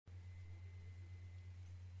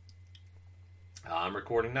I'm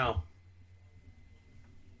recording now.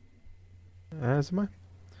 As am I.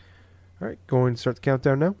 All right, going to start the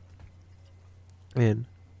countdown now. In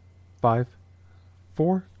five,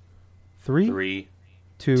 four, three, Three,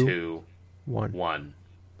 two, two, one. one.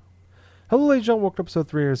 Hello, ladies and gentlemen. Welcome to episode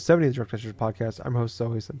 370 of the Drug Testers podcast. I'm host, as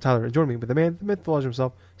always, I'm Tyler. And joining me with the man, the myth, the legend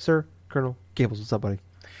himself, Sir Colonel Gables. What's up, buddy?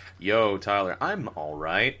 Yo, Tyler, I'm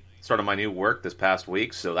alright. Started my new work this past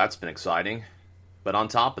week, so that's been exciting. But on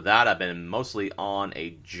top of that, I've been mostly on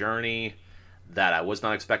a journey that I was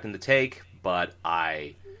not expecting to take, but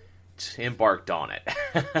I embarked on it.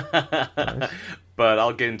 Nice. But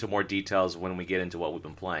I'll get into more details when we get into what we've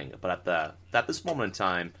been playing. But at this moment in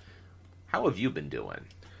time, how have you been doing?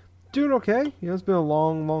 Doing okay. It's been a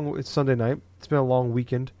long. It's Sunday night. It's been a long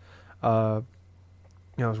weekend. I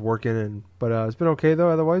was working, but it's been okay though.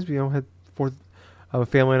 Otherwise, had Fourth.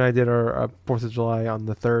 Family and I did our 4th of July on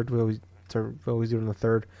the 3rd. We always do it on the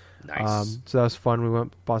 3rd. Nice. So that was fun. We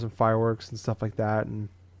bought some fireworks and stuff like that, and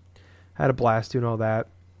had a blast doing all that.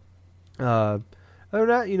 Other than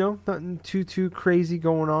that, nothing too crazy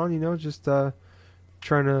going on. Just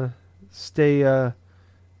trying to stay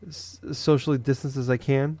socially distanced as I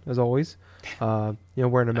can, as always.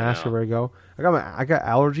 Wearing a mask everywhere I go. I got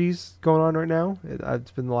allergies going on right now.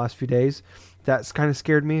 It's been the last few days. That's kind of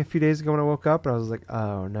scared me a few days ago when I woke up, and I was like,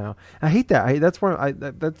 "Oh no!" I hate that. That's where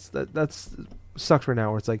that's sucks right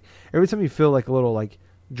now. Where it's like every time you feel like a little like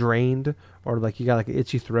drained, or like you got like an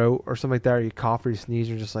itchy throat or something like that, or you cough or you sneeze,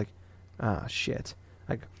 you're just like, "Ah, shit!"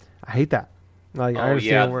 Like I hate that. Like I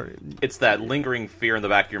understand where it's that lingering fear in the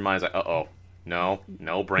back of your mind. It's like, no,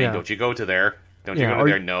 brain, Yeah. don't you go to there. Don't you Yeah, go to or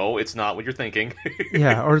there. No, it's not what you're thinking.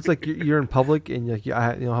 yeah, or it's like you're in public and like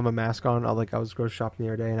I have my mask on. I was grocery shopping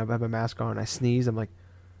the other day and I have my mask on. And I sneeze. I'm like,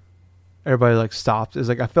 everybody like stops. It's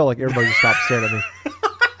like I felt like everybody just stopped staring at me.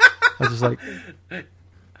 I was just like,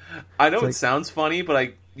 I know it like- sounds funny,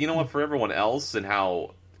 but you know what, for everyone else and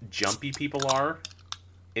how jumpy people are,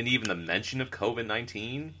 and even the mention of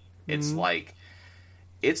COVID-19, it's like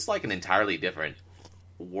an entirely different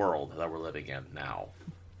world that we're living in now.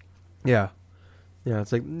 yeah.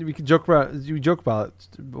 It's like we joke about it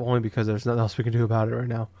only because there's nothing else we can do about it right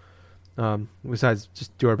now. Besides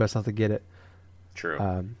just do our best not to get it. True.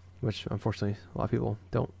 Which unfortunately a lot of people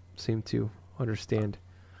don't seem to understand.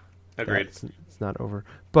 Agreed. It's not over.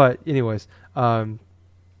 But anyways, no,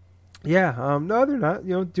 other than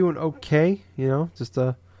that, doing okay. Just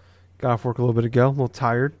got off work a little bit ago, a little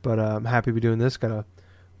tired, but I'm happy to be doing this. Got a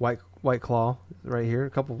white claw right here,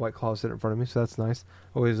 a couple of White Claws sitting in front of me, so that's nice.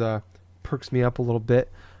 Always perks me up a little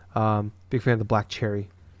bit. Big fan of the black cherry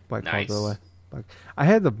White Claw, Nice. by the way. I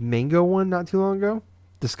had the mango one not too long ago.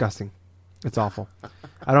 Disgusting. It's awful.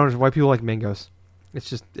 I don't understand why people like mangoes. It's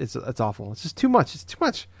just it's awful. It's just too much. It's too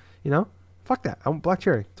much. Fuck that. I want black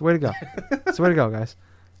cherry. It's the way to go. It's the way to go, guys.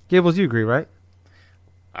 Gables, you agree, right?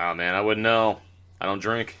 Oh man, I wouldn't know. I don't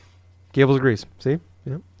drink. Gables agrees. See?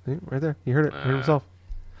 Yeah. See? Right there. You heard it. Heard himself.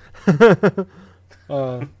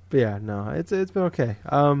 But yeah, no, it's been okay.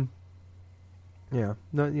 Yeah,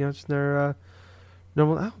 no, just their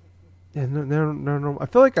normal. Oh, yeah, no. I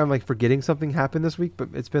feel like I'm like forgetting something happened this week, but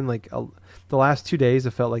it's been like the last 2 days.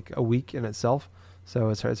 It felt like a week in itself, so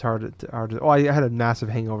it's hard to. Oh, I had a massive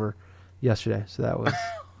hangover yesterday, so that was.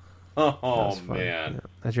 Oh that was fun. man. Yeah.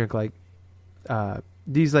 I drank like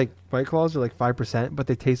these like White Claws are like 5%, but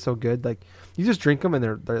they taste so good. Like you just drink them and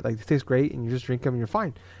they're like they taste great, and you just drink them and you're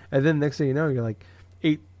fine. And then next thing you know, you're like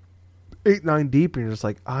 9 deep, and you're just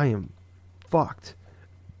like, I am fucked.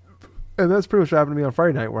 And that's pretty much what happened to me on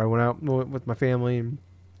Friday night, where I went out with my family and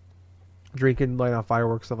drinking, lighting off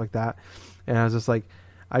fireworks, stuff like that. And I was just like,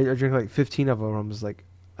 I drank like 15 of them. I'm just like,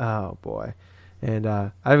 oh boy. And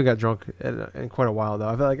I haven't got drunk in quite a while though.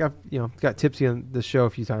 I feel like I've got tipsy on the show a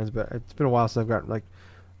few times, but it's been a while since I've gotten like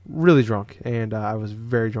really drunk. And I was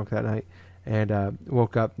very drunk that night, and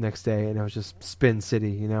woke up next day and it was just Spin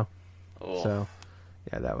City, Oh. So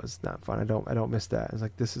yeah, that was not fun. I don't miss that. I was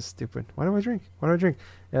like, this is stupid. Why do I drink? Why do I drink?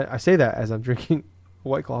 I say that as I'm drinking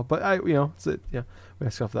White Claw, but we ask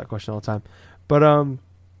myself that question all the time. But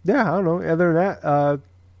yeah, I don't know. Other than that,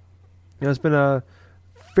 it's been a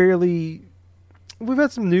fairly. We've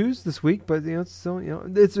had some news this week, but it's still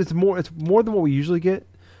it's more than what we usually get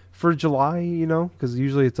for July. Because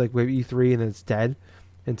usually it's like we have E3 and then it's dead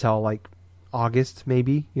until like August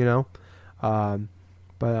maybe.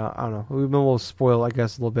 But I don't know. We've been a little spoiled, I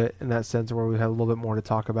guess, a little bit in that sense, where we had a little bit more to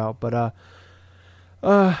talk about. But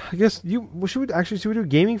I guess should we do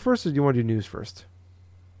gaming first, or do you want to do news first?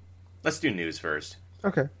 Let's do news first.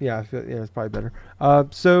 Okay, yeah, I feel, it's probably better.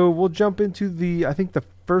 So we'll jump into I think the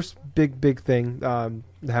first big thing that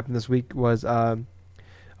happened this week was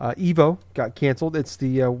Evo got canceled. It's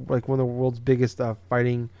the like one of the world's biggest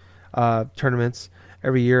fighting tournaments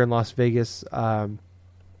every year in Las Vegas.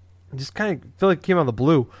 Just kind of feel like it came out of the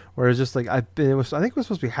blue, where it's just like I think it was supposed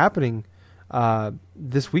to be happening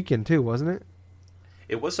this weekend too, wasn't it?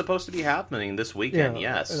 It was supposed to be happening this weekend,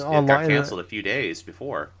 Yeah, yes. It online, got canceled a few days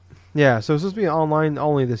before. Yeah, so it's supposed to be online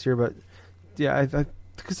only this year, but yeah,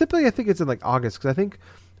 because typically I think it's in like August. Because I think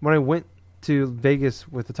when I went to Vegas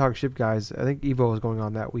with the Talk Ship guys, I think Evo was going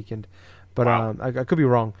on that weekend, but Wow. I could be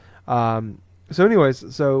wrong. So,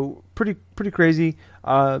 anyways, so pretty crazy.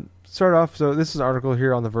 Start off. So this is an article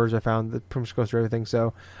here on The Verge I found that pretty much goes through everything.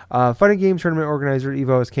 So, fighting game tournament organizer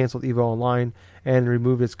Evo has canceled Evo Online and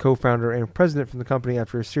removed its co-founder and president from the company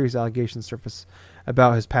after a serious allegations surfaced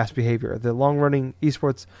about his past behavior. The long-running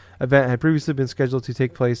esports event had previously been scheduled to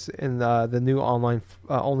take place in the new online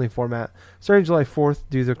only format starting July 4th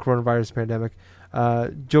due to the coronavirus pandemic.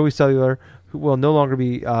 Joey Cellular, who will no longer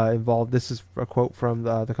be involved, this is a quote from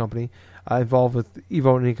the company, involved with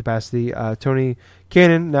Evo in any capacity. Tony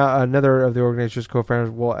Cannon, now another of the organization's co-founders,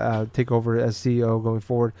 will take over as CEO going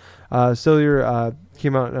forward. Cellular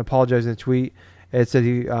came out and apologized in a tweet. It said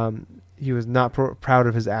he was not proud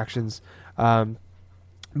of his actions.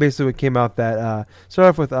 Basically, it came out that started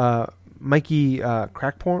off with Mikey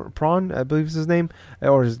Crackprawn, I believe is his name,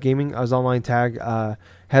 or his his online tag,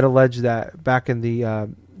 had alleged that back in the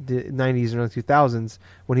 90s and early 2000s,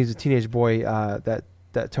 when he was a teenage boy,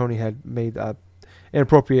 that Tony had made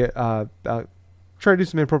inappropriate, tried to do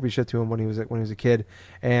some inappropriate shit to him when he was a kid,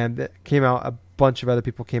 and it came out. A bunch of other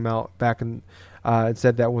people came out back and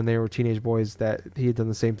said that when they were teenage boys that he had done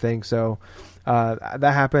the same thing. So that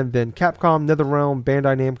happened. Then Capcom, NetherRealm,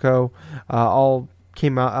 Bandai Namco, all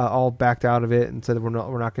came out, all backed out of it and said we're not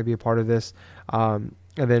going to be a part of this. And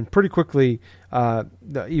then pretty quickly, the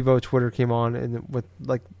Evo Twitter came on, and with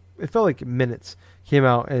like it felt like minutes, came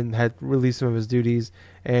out and had released some of his duties,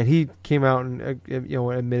 and he came out and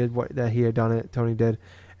admitted that he had done it. Tony did,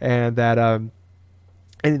 and that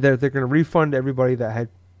and they're going to refund everybody that had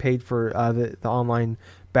paid for the online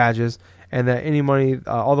badges, and that any money,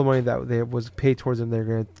 all the money that they was paid towards them, they're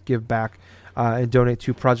going to give back and donate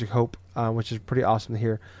to Project Hope, which is pretty awesome to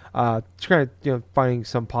hear. Just kind of finding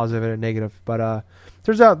some positive and a negative, but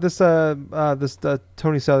turns out this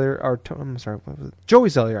Tony Cellular, or I'm sorry, what was it? Joey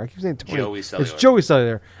Cellular. I keep saying Tony. Joey Cellular. It's Joey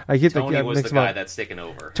Cellular. I get Tony was the guy that's taken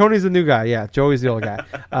over. Tony's the new guy. Yeah, Joey's the old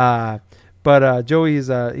guy. But Joey's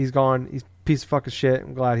he's gone. He's a piece of fucking shit.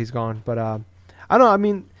 I'm glad he's gone. But I don't know. I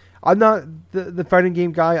mean, I'm not the fighting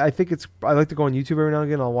game guy. I think I like to go on YouTube every now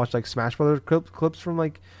and again. I'll watch like Smash Brothers clips from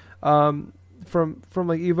like from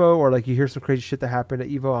like Evo, or like you hear some crazy shit that happened at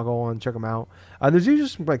Evo. I'll go on and check them out. There's usually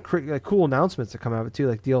some like cool announcements that come out of it too,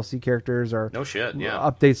 like DLC characters or no shit, yeah,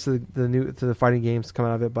 updates to the fighting games come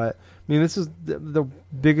out of it. But I mean, this is the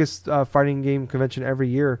biggest fighting game convention every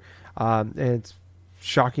year, and it's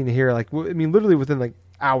shocking to hear. Like, I mean, literally within like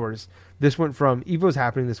hours, this went from Evo's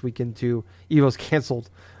happening this weekend to Evo's canceled.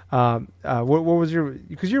 What was your?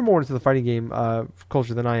 Because you're more into the fighting game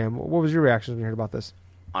culture than I am. What was your reaction when you heard about this?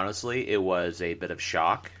 Honestly, it was a bit of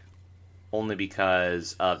shock, only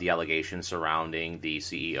because of the allegations surrounding the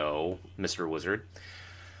CEO, Mr. Wizard.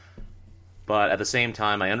 But at the same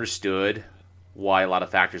time, I understood why a lot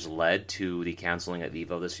of factors led to the canceling of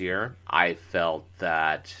Evo this year. I felt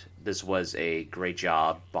that this was a great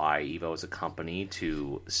job by Evo as a company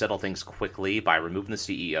to settle things quickly by removing the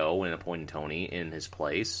CEO and appointing Tony in his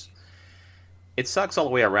place. It sucks all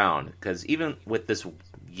the way around, because even with this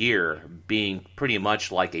year being pretty much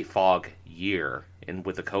like a fog year, and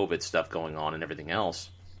with the COVID stuff going on and everything else,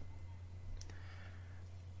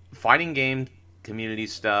 fighting game community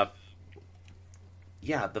stuff,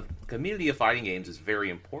 yeah, the community of fighting games is very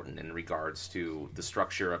important in regards to the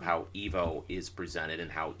structure of how Evo is presented and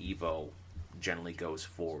how Evo generally goes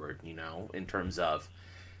forward, in terms of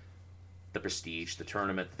the prestige, the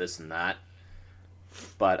tournament, this and that.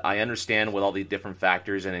 But I understand with all the different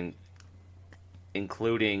factors, and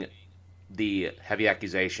including the heavy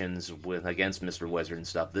accusations against Mr. Wizard and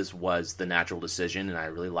stuff, this was the natural decision, and I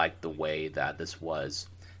really liked the way that this was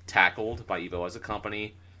tackled by Evo as a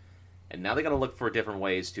company. And now they got to look for different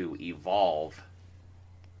ways to evolve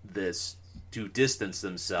this, to distance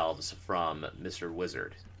themselves from Mr.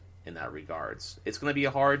 Wizard in that regards. It's going to be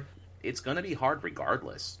hard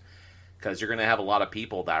regardless, because you're going to have a lot of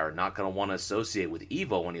people that are not going to want to associate with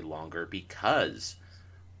Evo any longer because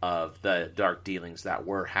of the dark dealings that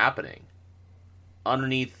were happening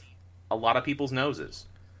underneath a lot of people's noses.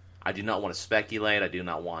 I do not want to speculate. I do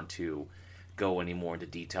not want to go any more into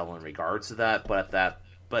detail in regards to that.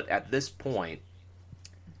 But at this point,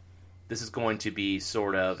 this is going to be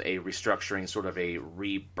sort of a restructuring, sort of a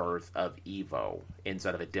rebirth of Evo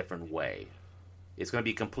instead of a different way. It's going to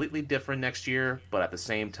be completely different next year, but at the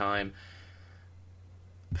same time,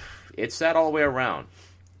 it's sad all the way around.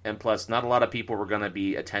 And plus, not a lot of people were going to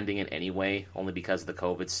be attending it anyway, only because of the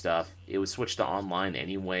COVID stuff. It was switched to online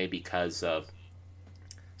anyway because of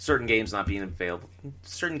certain games not being available,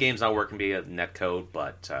 certain games not working via netcode,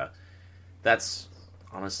 but that's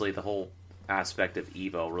honestly the whole aspect of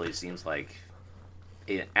Evo really seems like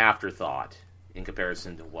an afterthought in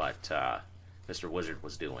comparison to what Mr. Wizard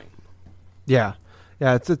was doing. Yeah,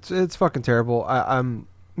 it's fucking terrible. I'm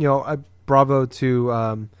bravo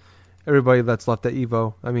to everybody that's left at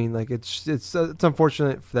Evo. I mean, like it's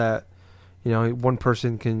unfortunate that one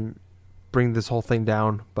person can bring this whole thing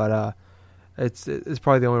down, but it's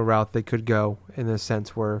probably the only route they could go in a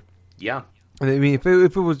sense where I mean if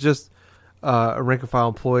it was just a rank and file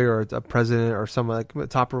employee or a president or someone like a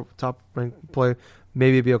top rank employee,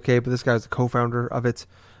 maybe it'd be okay. But this guy's the co-founder of it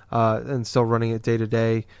and still running it day to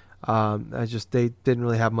day. They didn't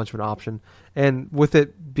really have much of an option, and with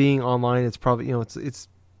it being online, it's probably it's.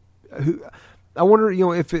 I wonder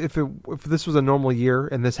if this was a normal year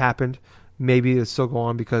and this happened, maybe it'd still go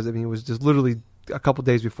on because I mean it was just literally a couple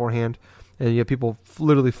days beforehand, and you have people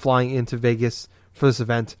literally flying into Vegas for this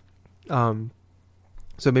event.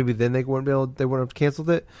 So maybe then they wouldn't have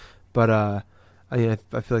canceled it, but I mean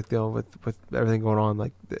I feel like with everything going on,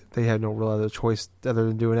 like they had no real other choice other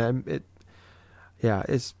than doing it.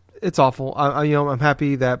 It's awful. I'm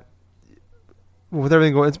happy that with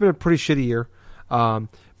everything going, it's been a pretty shitty year.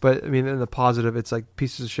 But I mean, in the positive, it's like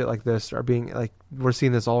pieces of shit like this are being like we're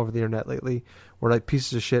seeing this all over the internet lately, where like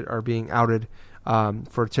pieces of shit are being outed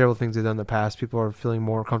for terrible things they've done in the past. People are feeling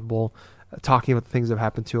more comfortable talking about the things that have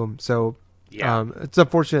happened to them. So it's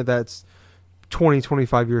unfortunate that it's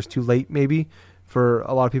 25 years too late, maybe for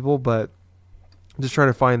a lot of people. But just trying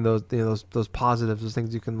to find those positives, those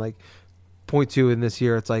things you can like point to in this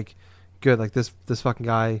year. It's like good, like this fucking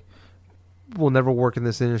guy will never work in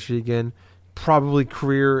this industry again. Probably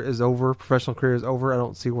career is over. Professional career is over. I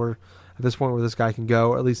don't see where at this point where this guy can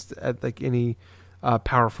go. At least at like any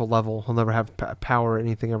powerful level, he'll never have power or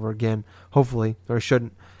anything ever again. Hopefully, or he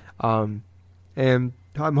shouldn't. And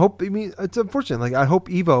I'm hoping. I mean, it's unfortunate. Like I hope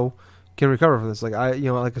Evo can recover from this. Like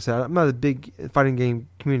like I said, I'm not a big fighting game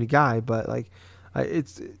community guy, but like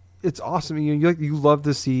it's awesome. You love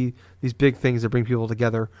to see these big things that bring people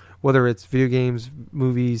together, whether it's video games,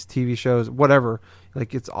 movies, TV shows, whatever.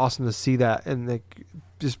 Like it's awesome to see that, and like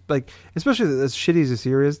just like especially as shitty as this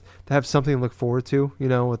year is, to have something to look forward to.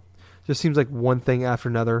 It just seems like one thing after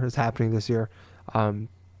another is happening this year.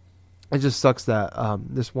 It just sucks that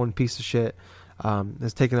this one piece of shit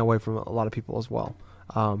is taken away from a lot of people as well.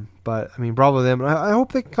 But I mean, bravo to them. I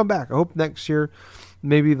hope they can come back. I hope next year,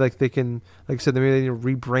 maybe like they can, like I said, maybe they need to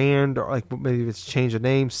rebrand or like maybe it's change the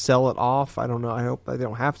name, sell it off. I don't know. I hope they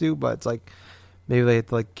don't have to, but it's like maybe they have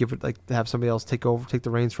to like give it like have somebody else take the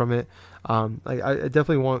reins from it. I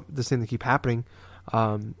definitely want this thing to keep happening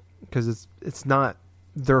because it's not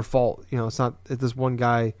their fault. It's not this one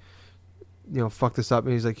guy. Fucked this up,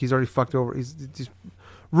 and he's already fucked over. He's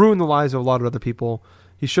ruined the lives of a lot of other people.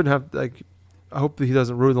 He shouldn't have like. I hope that he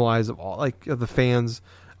doesn't ruin the lives of all like of the fans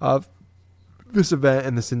of this event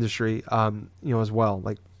and this industry, as well.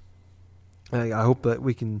 Like, I hope that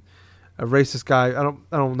we can erase this guy. I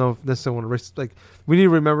don't know if necessarily want to erase. Like, we need to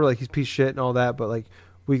remember like he's a piece of shit and all that, but like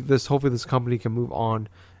hopefully this company can move on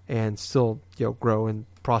and still grow and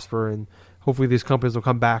prosper, and hopefully these companies will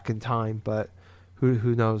come back in time. But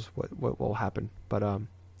who knows what will happen? But I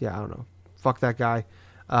don't know. Fuck that guy,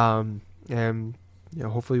 and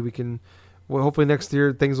hopefully we can. Well, hopefully next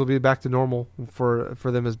year things will be back to normal for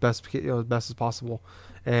them as best as possible,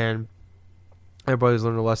 and everybody's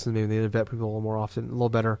learned a lesson. Maybe they invite people a little more often, a little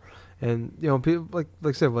better, and people like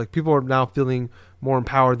I said, like people are now feeling more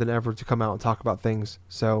empowered than ever to come out and talk about things.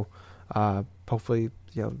 So hopefully,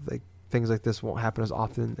 things like this won't happen as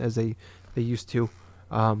often as they used to.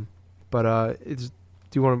 Do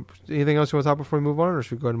you want anything else you want to talk before we move on, or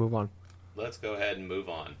should we go ahead and move on? Let's go ahead and move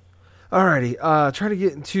on. Alrighty, try to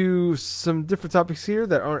get into some different topics here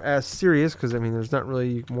that aren't as serious, because I mean, there's not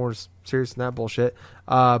really more serious than that bullshit.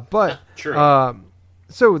 But True.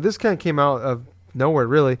 So this kind of came out of nowhere,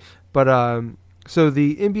 really. But so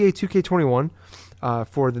the NBA 2K21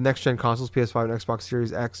 for the next gen consoles, PS5 and Xbox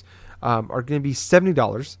Series X, are going to be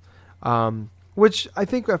 $70. Which I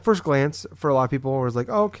think at first glance for a lot of people was like,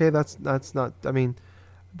 oh, okay, that's not. I mean,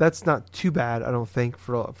 that's not too bad. I don't think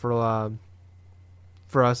for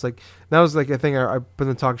us. Like that was like a thing I put in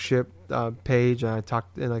the talk ship page, and I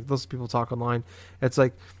talked, and like those people talk online. It's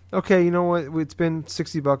like okay, you know what? It's been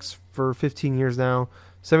 $60 for 15 years now.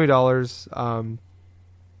 $70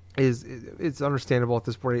 is it's understandable at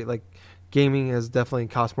this point. Like gaming has definitely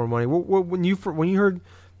cost more money. When you heard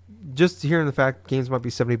just hearing the fact games might be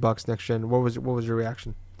 $70 next gen, what was your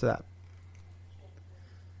reaction to that?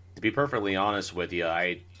 To be perfectly honest with you,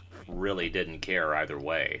 I really didn't care either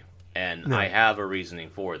way. And No. I have a reasoning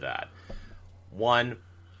for that. One,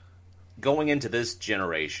 going into this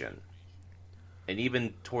generation, and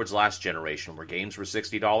even towards last generation where games were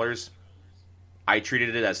 $60, I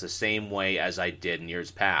treated it as the same way as I did in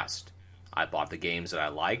years past. I bought the games that I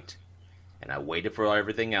liked, and I waited for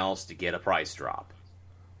everything else to get a price drop.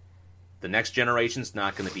 The next generation's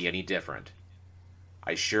not going to be any different.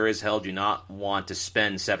 I sure as hell do not want to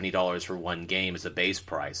spend $70 for one game as a base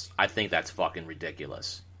price. I think that's fucking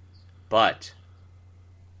ridiculous. But,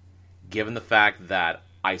 given the fact that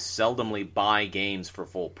I seldomly buy games for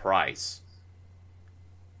full price,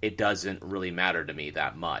 it doesn't really matter to me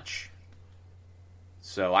that much.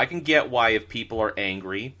 So I can get why if people are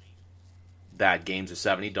angry that games are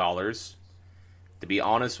 $70. To be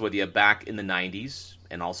honest with you, back in the 90s,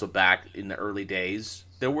 and also back in the early days,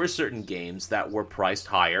 there were certain games that were priced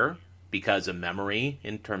higher because of memory,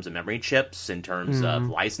 in terms of memory chips, in terms of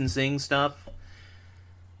licensing stuff.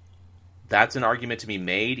 That's an argument to be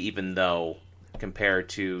made, even though compared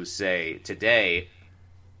to, say, today,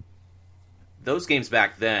 those games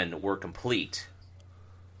back then were complete.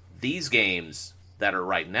 These games that are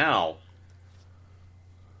right now,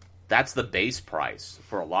 that's the base price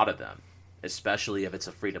for a lot of them, especially if it's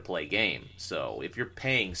a free-to-play game. So if you're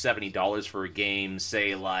paying $70 for a game,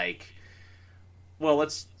 say like, well,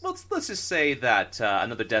 let's just say that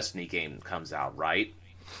another Destiny game comes out, right?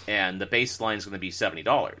 And the baseline is going to be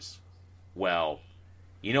 $70. Well,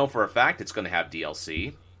 you know for a fact it's going to have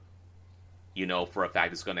DLC. You know for a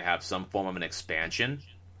fact it's going to have some form of an expansion.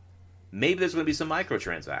 Maybe there's going to be some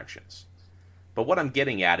microtransactions. But what I'm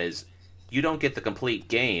getting at is, you don't get the complete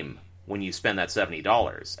game when you spend that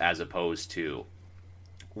 $70, as opposed to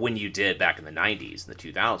when you did back in the 90s and the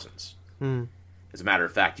 2000s. As a matter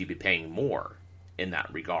of fact, you'd be paying more in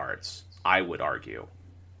that regards, I would argue.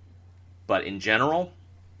 But in general,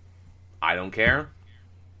 I don't care,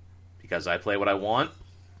 because I play what I want,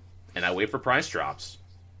 and I wait for price drops.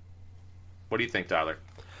 What do you think, Tyler?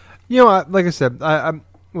 You know, like I said, I'm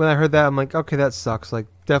when I heard that, I'm like, okay, that sucks. Like,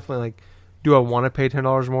 definitely, like, do I want to pay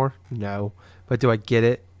 $10 more? No. But do I get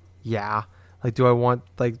it? Yeah. Like, do I want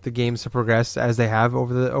like the games to progress as they have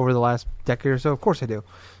over the last decade or so? Of course I do.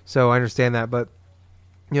 So I understand that, but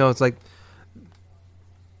you know, it's like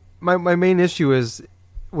my main issue is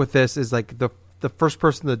with this is like the first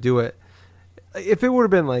person to do it. If it would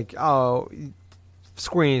have been like, oh,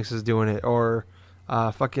 Square Enix is doing it, or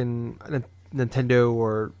fucking Nintendo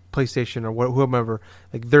or PlayStation or whomever,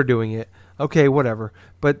 like they're doing it. Okay, whatever.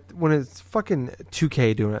 But when it's fucking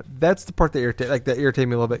 2K doing it, that's the part that irritated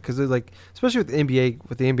me a little bit, because it's like, especially with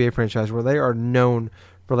the NBA franchise, where they are known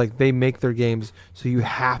for like they make their games so you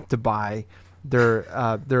have to buy their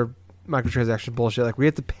microtransaction bullshit. Like, we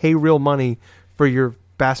have to pay real money for your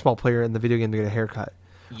basketball player in the video game to get a haircut.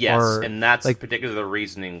 Yes, and that's like, particularly the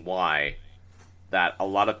reasoning why that a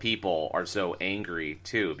lot of people are so angry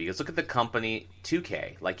too. Because look at the company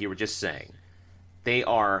 2K, like you were just saying. They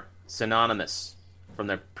are synonymous from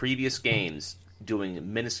their previous games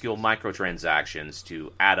doing minuscule microtransactions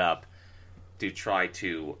to add up to try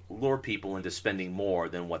to lure people into spending more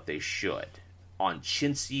than what they should on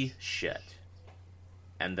chintzy shit.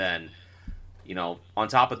 And then, you know, on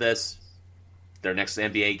top of this, their next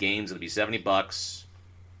NBA game is going to be $70.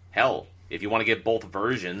 Hell, if you want to get both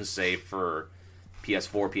versions, say for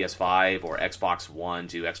PS4, PS5, or Xbox One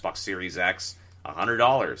to Xbox Series X,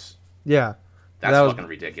 $100. Yeah. That's fucking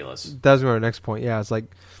ridiculous. That was my next point. Yeah, it's like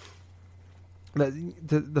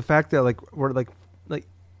the fact that like we're like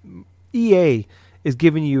EA is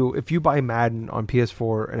giving you, if you buy Madden on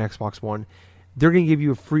PS4 and Xbox One, they're going to give you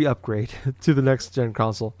a free upgrade to the next gen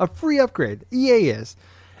console. A free upgrade. EA is.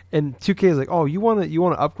 And 2K is like, oh, you want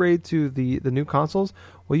to upgrade to the new consoles?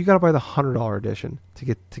 Well, you got to buy the $100 edition to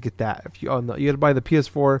get that. If you no, you got to buy the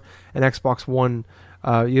PS4 and Xbox One,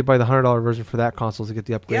 you buy the $100 version for that console to get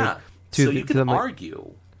the upgrade. Yeah. So you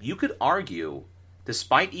could argue,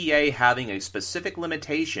 despite EA having a specific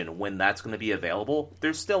limitation when that's going to be available,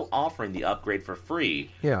 they're still offering the upgrade for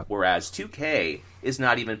free. Yeah. Whereas 2K is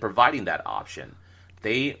not even providing that option.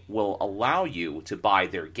 They will allow you to buy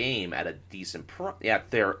their game at a decent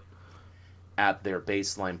at their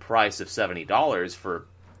baseline price of $70 for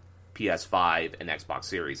PS5 and Xbox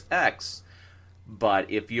Series X,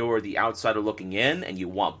 But if you're the outsider looking in and you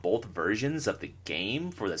want both versions of the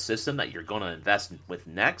game for the system that you're going to invest with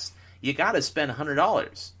next, you got to spend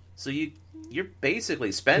 $100. So you're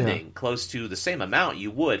basically spending close to the same amount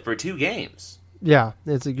you would for 2 games. Yeah,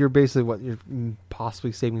 it's like you're basically you're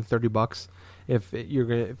possibly saving $30 if you're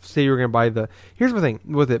gonna say you're gonna buy the. Here's the thing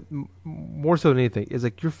with it, more so than anything, is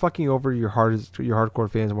like you're fucking over your hardcore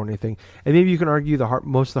fans more than anything. And maybe you can argue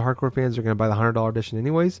most of the hardcore fans are gonna buy the $100 edition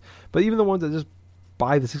anyways. But even the ones that just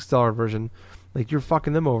buy the $60 version, like you're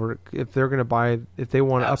fucking them over if they're gonna buy if they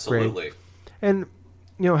want to upgrade. And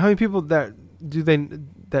how many people that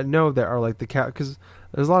know that are like the cat because.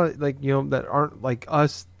 There's a lot of that aren't like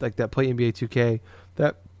us, like that play NBA 2K,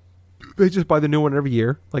 that they just buy the new one every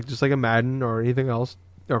year, like just like a Madden or anything else,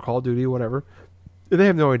 or Call of Duty, whatever. They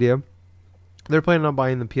have no idea. They're planning on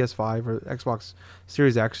buying the PS5 or Xbox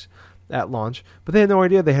Series X at launch, but they had no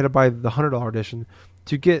idea they had to buy the $100 edition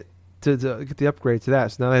to get get the upgrade to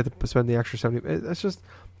that. So now they have to spend the extra $70. That's just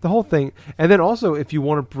the whole thing. And then also, if you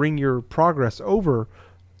want to bring your progress over.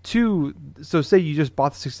 So say you just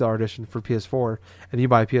bought the $60 edition for PS4 and you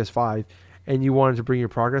buy a PS5 and you wanted to bring your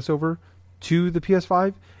progress over to the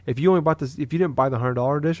PS5. If you didn't buy the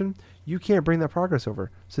 $100 edition, you can't bring that progress over.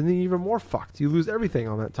 So then you're even more fucked. You lose everything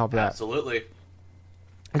on that top of that. Absolutely.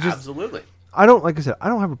 Absolutely. I don't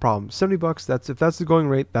have a problem. $70. If that's the going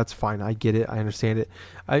rate, that's fine. I get it. I understand it.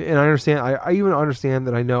 I even understand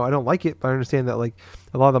that I don't like it, but I understand that like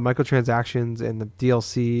a lot of the microtransactions and the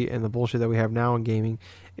DLC and the bullshit that we have now in gaming,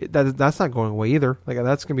 that's not going away either. Like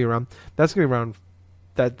that's gonna be around. That's gonna be around.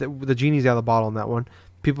 The genie's out of the bottle on that one.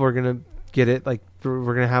 People are gonna get it. Like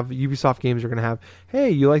we're gonna have Ubisoft games. Are gonna have, hey,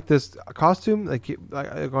 you like this costume? Like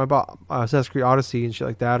I bought Assassin's Creed Odyssey and shit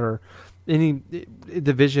like that, or any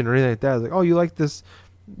Division or anything like that. It's like, oh, you like this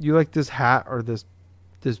hat or this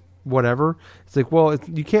whatever. It's like, well,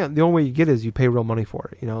 you can't. The only way you get it is you pay real money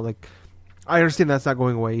for it. Like I understand that's not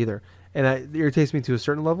going away either, and it irritates me to a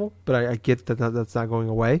certain level. But I get that's not going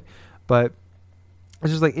away. But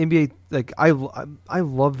it's just like NBA. Like I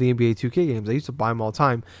love the NBA 2K games. I used to buy them all the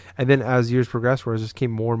time, and then as years progressed, where it just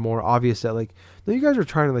became more and more obvious that like, no, you guys are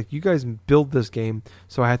trying to you guys build this game,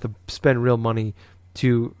 so I have to spend real money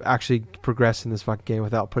to actually progress in this fucking game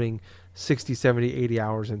without putting 60, 70, 80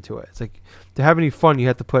 hours into it. It's like, to have any fun, you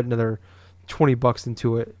have to put another $20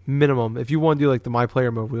 into it minimum. If you want to do like the My Player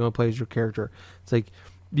mode, we want to play as your character. It's like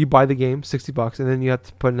you buy the game $60, and then you have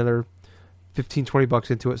to put another 15, $20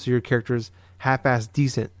 into it, so your character is half-ass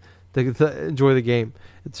decent to enjoy the game.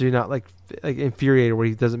 So you're not like infuriated where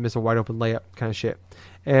he doesn't miss a wide open layup kind of shit.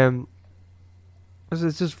 And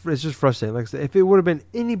it's just frustrating. Like I said, if it would have been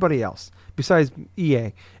anybody else besides EA,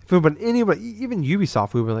 if it would have been anybody, even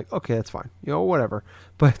Ubisoft, we would have been like, okay, that's fine, whatever.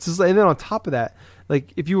 But it's just, and then on top of that,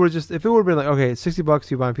 like if it would have been like, okay, it's $60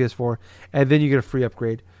 you buy on PS4, and then you get a free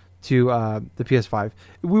upgrade to the PS5,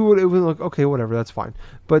 it would like, okay, whatever, that's fine.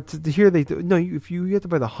 But to hear you have to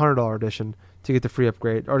buy the $100 edition to get the free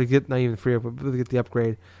upgrade, or to get not even the free upgrade, but to get the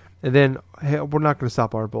upgrade, and then hey, we're not going to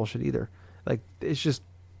stop our bullshit either. Like it's just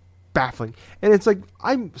baffling. And it's like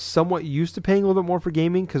I'm somewhat used to paying a little bit more for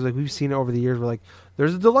gaming because like we've seen it over the years where like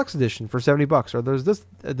there's a deluxe edition for $70, or there's this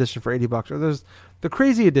edition for $80, or there's the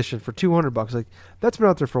crazy edition for $200. Like that's been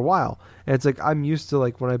out there for a while, and it's like I'm used to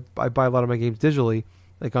like when I buy a lot of my games digitally,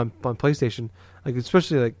 like on PlayStation, like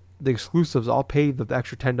especially like the exclusives, I'll pay the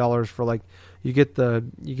extra $10 for like you get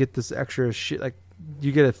this extra shit, like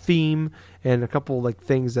you get a theme and a couple like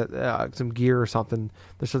things that some gear or something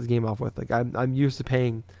to start the game off with. Like I'm used to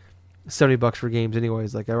paying $70 for games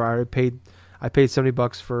anyways. Like I paid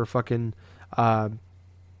 $70 for fucking I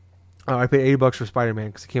paid $80 for Spider-Man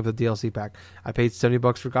because it came with the DLC pack. I paid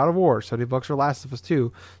 $70 for God of War, $70 for Last of Us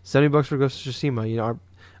 2, $70 for Ghost of Tsushima. I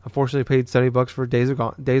unfortunately paid $70 for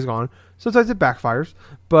Days Gone. Sometimes it backfires,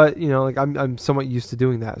 but like I'm somewhat used to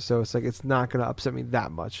doing that, so it's like it's not gonna upset me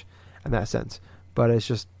that much in that sense. But it's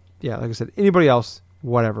just, yeah, like I said, anybody else,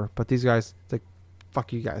 whatever. But these guys, it's like,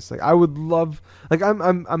 fuck you guys. Like I would love, like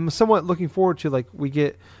I'm somewhat looking forward to like we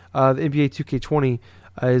get the NBA 2K20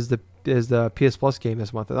 is the PS Plus game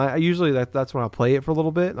this month, and I usually that's when I play it for a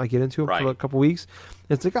little bit. And I get into it for a couple weeks.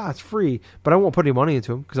 And it's like it's free, but I won't put any money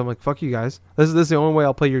into them because I'm like, fuck you guys. This is the only way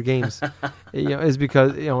I'll play your games, is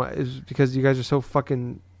because you guys are so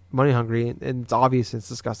fucking money hungry, and it's obvious, and it's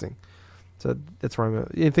disgusting. So that's where I'm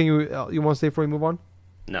at. Anything you want to say before we move on?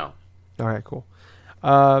 No. All right, cool.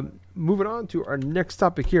 Moving on to our next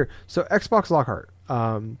topic here. So Xbox Lockhart.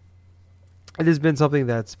 It has been something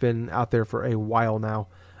that's been out there for a while now.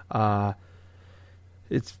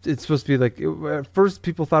 it's supposed to be like at first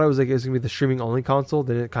people thought it was gonna be the streaming only console.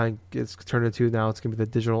 Then it kind of gets turned into now it's gonna be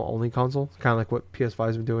the digital only console, kind of like what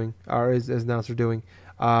PS5's been doing or is announced they're doing.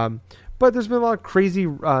 But there's been a lot of crazy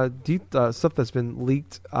deep stuff that's been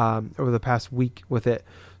leaked over the past week with it.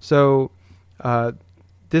 So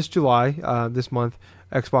this July, this month,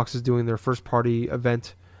 Xbox is doing their first party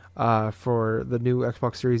event for the new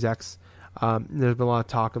Xbox Series X. There's been a lot of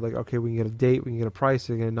talk of like, okay, we can get a date, we can get a price.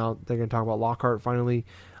 They're going to talk about Lockhart finally.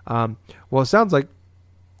 Well, it sounds like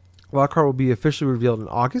Lockhart will be officially revealed in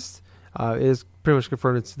August. It is pretty much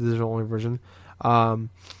confirmed it's the digital only version.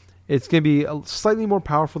 It's going to be slightly more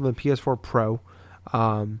powerful than PS4 Pro,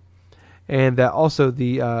 and that also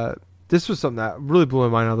this was something that really blew my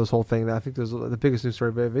mind out of this whole thing. That I think was the biggest news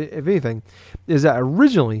story, but if anything, is that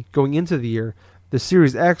originally going into the year, the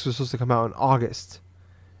Series X was supposed to come out in August.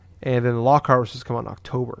 And then the Lockhart was supposed to come out in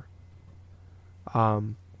October.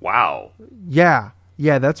 Wow. Yeah,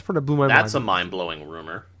 that's pretty blew my mind. That's a mind-blowing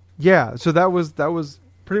rumor. Yeah, so that was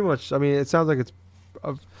pretty much. I mean, it sounds like it's.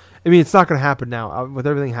 It's not going to happen now with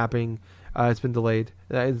everything happening. It's been delayed.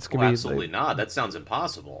 It's going to be absolutely not. That sounds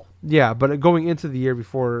impossible. Yeah, but going into the year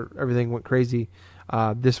before everything went crazy,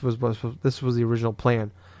 this was the original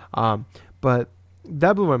plan. But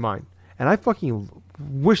that blew my mind, and I fucking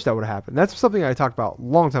wish that would have happened. That's something I talked about a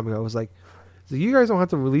long time ago. It was like, so you guys don't have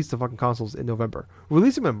to release the fucking consoles in November.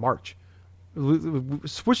 Release them in March.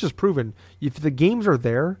 Switch has proven if the games are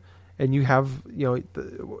there and you have,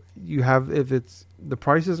 if it's the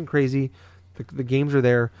price isn't crazy, the games are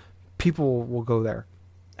there, people will go there.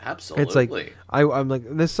 Absolutely. It's like I'm like,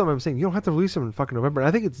 this is something I'm saying. You don't have to release them in fucking November. And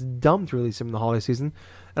I think it's dumb to release them in the holiday season.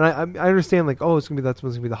 And I understand like, oh, that's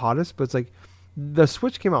what's gonna be the hottest, but it's like the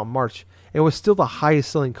Switch came out in March. It was still the highest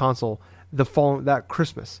selling console that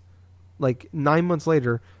Christmas. Like 9 months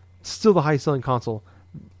later, still the highest selling console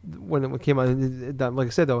when it came out. That, like I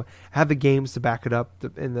said though, had the games to back it up,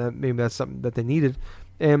 and maybe that's something that they needed.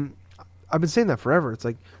 And I've been saying that forever. It's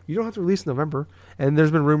like you don't have to release in November. And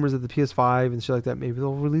there's been rumors that the PS5 and shit like that maybe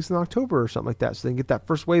they'll release in October or something like that, so they can get that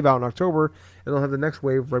first wave out in October, and they'll have the next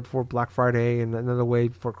wave right before Black Friday and another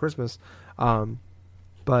wave before Christmas.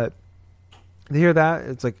 But to hear that,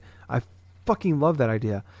 it's like I fucking love that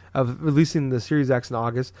idea of releasing the Series X in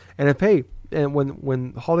August. And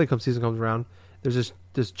when holiday season comes around, there's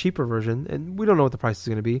this cheaper version, and we don't know what the price is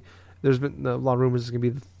going to be. There's been a lot of rumors it's going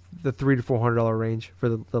to be the $300 to $400 range for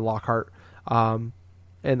the Lockhart.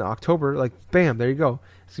 In October, like bam, there you go.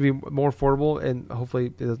 It's going to be more affordable, and hopefully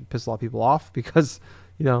it doesn't piss a lot of people off because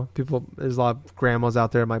there's a lot of grandmas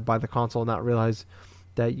out there that might buy the console and not realize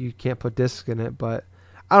that you can't put discs in it. But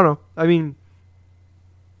I don't know. I mean,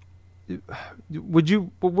 what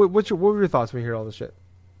were your thoughts when you hear all this shit?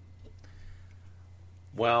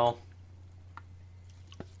 Well,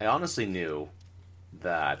 I honestly knew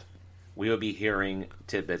that we would be hearing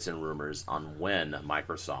tidbits and rumors on when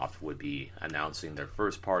Microsoft would be announcing their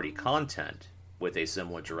first-party content with a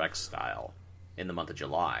similar direct style in the month of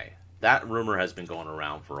July. That rumor has been going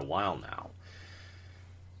around for a while now.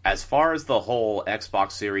 As far as the whole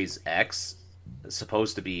Xbox Series X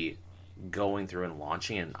supposed to be going through and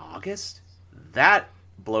launching in August, that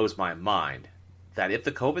blows my mind. That if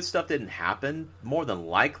the COVID stuff didn't happen, more than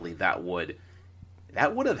likely that would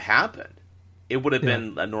have happened. It would have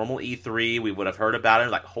been a normal E3. We would have heard about it.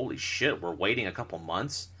 Like, holy shit, we're waiting a couple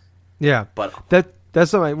months. Yeah, but that's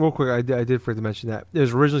something. Real quick, I did forget to mention that it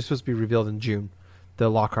was originally supposed to be revealed in June. The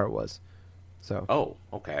Lockhart was. So. Oh,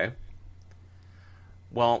 okay.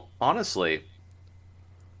 Well, honestly,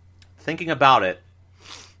 thinking about it,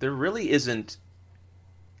 there really isn't.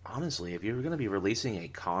 Honestly, if you're going to be releasing a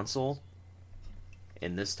console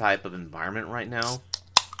in this type of environment right now,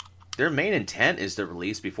 their main intent is to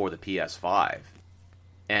release before the PS5.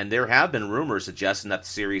 And there have been rumors suggesting that the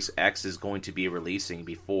Series X is going to be releasing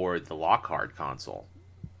before the Lockhart console.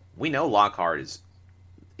 We know Lockhart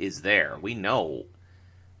is there. We've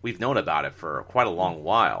known about it for quite a long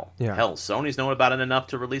while. Yeah. Hell, Sony's known about it enough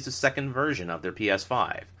to release a second version of their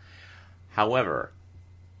PS5. However,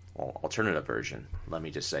 alternative version, let me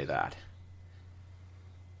just say that.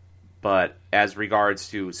 But as regards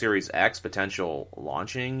to Series X potential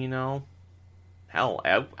launching, hell,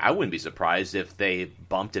 I wouldn't be surprised if they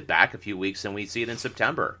bumped it back a few weeks and we see it in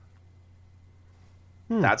September.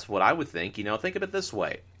 That's what I would think. Think of it this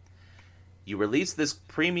way. You release this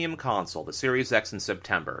premium console, the Series X, in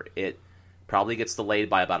September. It probably gets delayed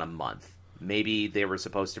by about a month. Maybe they were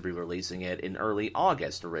supposed to be releasing it in early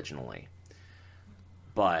August originally.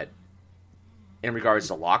 But in regards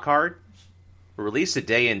to Lockhart, release a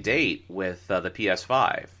day and date with the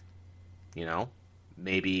PS5.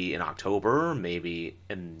 maybe in October, maybe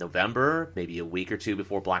in November, maybe a week or two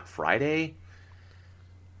before Black Friday.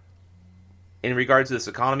 In regards to this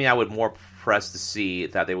economy, I would more press to see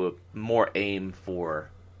that they would more aim for...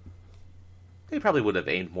 They probably would have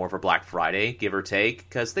aimed more for Black Friday, give or take,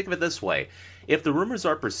 because think of it this way. If the rumors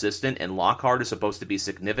are persistent and Lockhart is supposed to be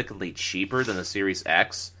significantly cheaper than the Series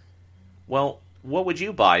X, well, what would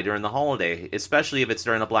you buy during the holiday, especially if it's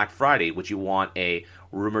during a Black Friday? Would you want a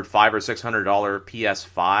rumored $500 or $600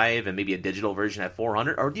 PS5 and maybe a digital version at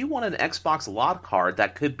 $400, or do you want an Xbox Lockhart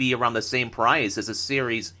that could be around the same price as a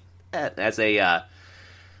Series as a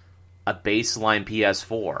baseline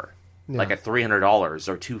PS4, like at $300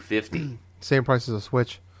 or $250? Same price as a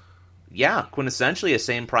Switch. Yeah, quintessentially the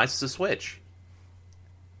same price as a Switch.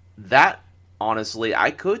 That, honestly, I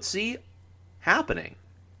could see happening.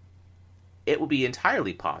 It would be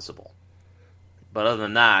entirely possible. But other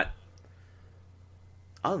than that,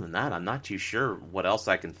 I'm not too sure what else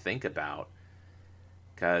I can think about.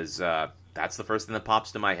 Because that's the first thing that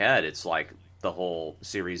pops to my head. It's like the whole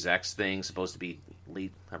Series X thing supposed to be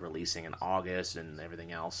releasing in August and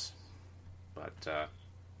everything else. But,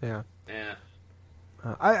 yeah.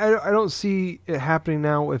 I don't see it happening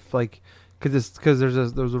now if, like, because there's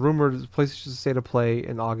a rumor PlayStation State of Play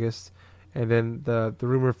in August, and then the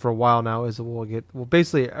rumor for a while now is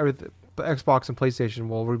basically everything, Xbox and PlayStation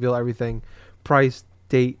will reveal everything, price,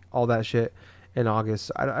 date, all that shit in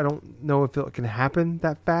August. I don't know if it can happen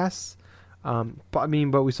that fast. But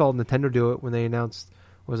we saw Nintendo do it when they announced,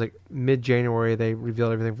 it was like mid-January, they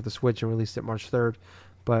revealed everything for the Switch and released it March 3rd.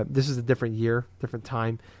 But this is a different year, different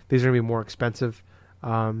time. These are going to be more expensive.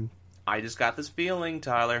 I just got this feeling,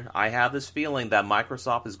 Tyler. I have this feeling that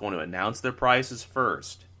Microsoft is going to announce their prices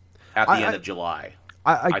first at the end of July.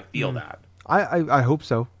 I feel that. I hope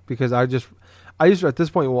so, because I just at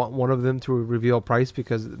this point want one of them to reveal price,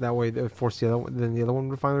 because that way they force the other one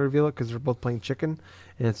to finally reveal it, because they're both playing chicken,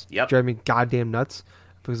 and it's driving me goddamn nuts.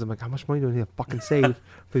 Because I'm like, how much money do I need to fucking save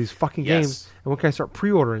for these fucking games? And when can I start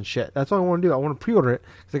pre-ordering shit? That's all I want to do. I want to pre-order it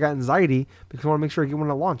because I got anxiety, because I want to make sure I get one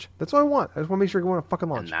at launch. That's all I want. I just want to make sure I get one at fucking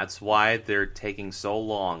launch. And that's why they're taking so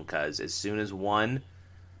long, because as soon as one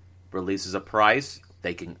releases a price,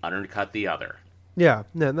 they can undercut the other. Yeah,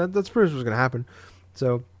 that's pretty much what's going to happen.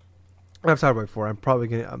 So, I've talked about it before. I'm probably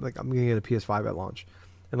going to get a PS5 at launch,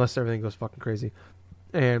 unless everything goes fucking crazy.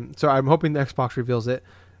 And so I'm hoping the Xbox reveals it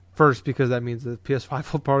first, because that means the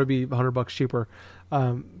PS5 will probably be $100 cheaper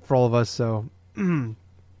for all of us. So,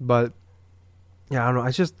 but yeah, I don't know.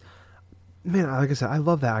 I just, man, like I said, I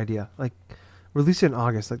love that idea. Like, release it in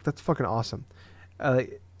August. Like, that's fucking awesome.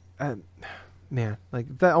 Man,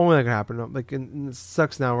 like, that only that can happen. Like, and it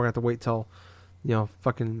sucks now. We're gonna have to wait till,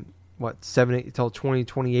 fucking what, 7-8 till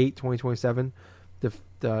 2028, 2027 for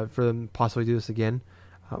them to possibly do this again.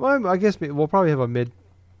 I guess we'll probably have a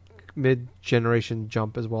mid-generation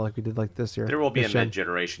jump as well, like we did like this year. There will be a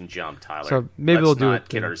mid-generation jump, Tyler. So maybe we'll do it. Let's not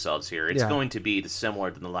kid ourselves here. It's going to be similar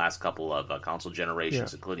to the last couple of console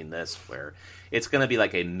generations, including this, where it's going to be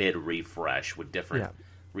like a mid-refresh with different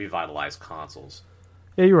revitalized consoles.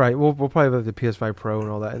 Yeah, you're right. We'll probably have the PS5 Pro and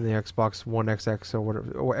all that, and the Xbox One XX or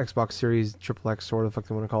whatever, or Xbox Series XXX, or whatever the fuck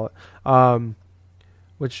they want to call it.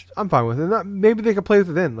 Which I'm fine with. And maybe they could play with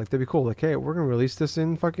it then. Like, that'd be cool. Like, hey, we're going to release this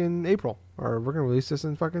in fucking April. Or we're going to release this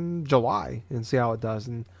in fucking July and see how it does.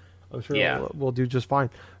 And I'm sure we'll do just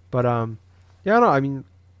fine. But, yeah, no, I mean,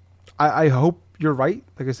 I hope you're right.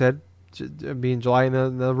 Like I said, being July,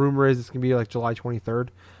 and the rumor is it's going to be like July 23rd.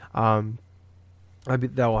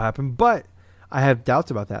 That will happen. But I have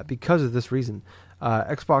doubts about that because of this reason.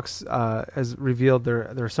 Xbox has revealed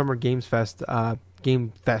their Summer Games Fest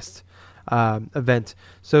event.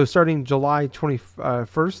 So starting July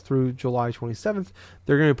 21st through July 27th,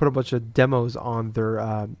 they're going to put a bunch of demos on their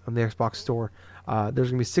on the Xbox store. There's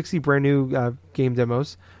going to be 60 brand new game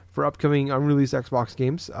demos for upcoming unreleased Xbox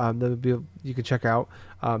games that you can check out.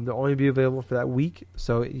 They'll only be available for that week,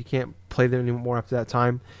 so you can't play them anymore after that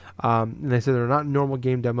time. And they said they're not normal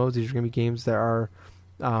game demos. These are going to be games that are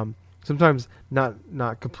sometimes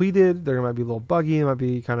not completed. They're might be a little buggy. It might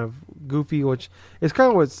be kind of goofy, which is kind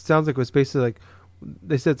of what it sounds like. It was basically like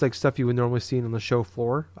they said it's like stuff you would normally see on the show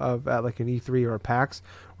floor at like an E3 or a PAX,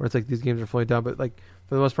 where it's like these games are fully done. But like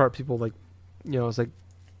for the most part, people like, it's like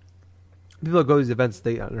people that go to these events,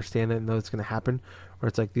 they understand it and know it's going to happen. Where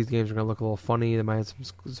it's like these games are going to look a little funny. They might have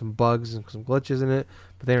some bugs and some glitches in it,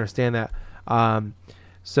 but they understand that.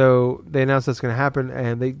 So they announced that's going to happen,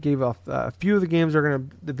 and they gave off a few of the games are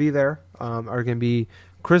going to be there. Are going to be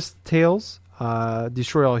Chris Tales,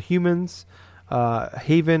 Destroy All Humans,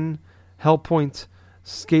 Haven, Hellpoint,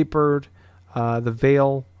 Skatebird, The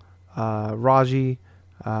Veil, Raji,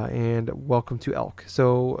 and Welcome to Elk.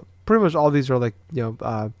 So pretty much all these are like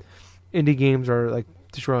indie games, or like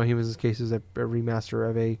Destroy All Humans' case is a remaster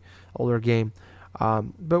of a older game.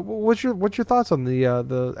 But what's your thoughts on the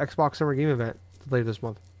Xbox Summer Game Event later this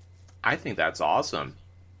month? I think that's awesome.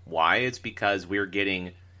 Why? It's because we're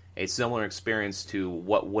getting a similar experience to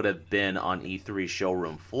what would have been on E3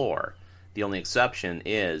 showroom floor. The only exception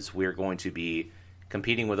is we're going to be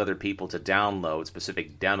competing with other people to download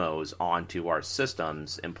specific demos onto our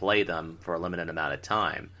systems and play them for a limited amount of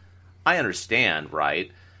time. I understand,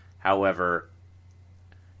 right? However,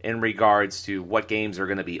 in regards to what games are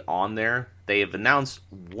going to be on there, they have announced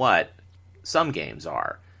what some games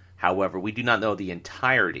are. However, we do not know the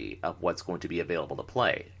entirety of what's going to be available to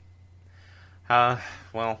play.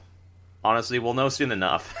 Well, honestly, we'll know soon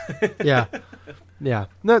enough. Yeah. No,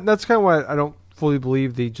 that's kind of why I don't fully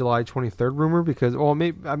believe the July 23rd rumor, because, well,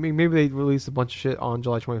 maybe they released a bunch of shit on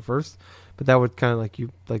July 21st, but that would kind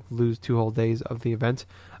of lose 2 whole days of the event.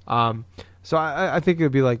 So I think it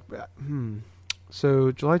would be like,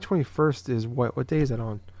 so July 21st is what day is that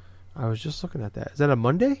on? I was just looking at that. Is that a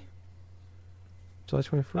Monday? July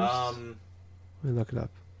 21st? Let me look it up.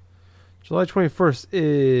 July 21st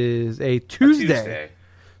is a Tuesday.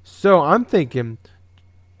 So I'm thinking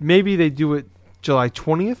maybe they do it July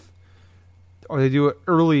 20th, or they do it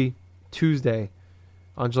early Tuesday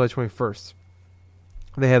on July 21st.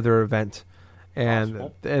 They have their event.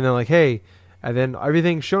 And they're like, hey, and then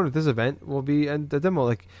everything shown at this event will be in the demo.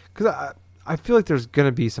 Like, because I feel like there's going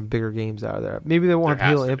to be some bigger games out there. Maybe they won't have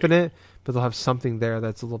Halo Infinite, but they'll have something there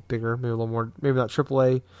that's a little bigger, maybe a little more, maybe not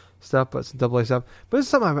AAA stuff, but some AA stuff. But it's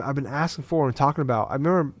something I've been asking for and talking about. I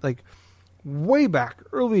remember, like, way back,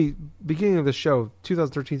 early beginning of the show,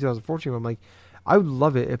 2013, 2014, I'm like, I would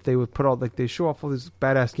love it if they would put all, like, they show off all these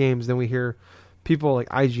badass games, then we hear people like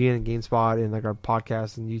IGN and GameSpot and like our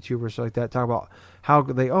podcasts and YouTubers like that talk about how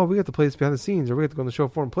we get to play this behind the scenes, or we get to go on the show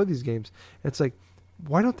floor and play these games. And it's like,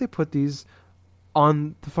 why don't they put these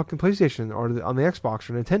on the fucking PlayStation or on the Xbox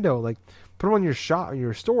or Nintendo? Like, put them on your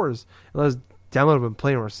your stores and let us download them and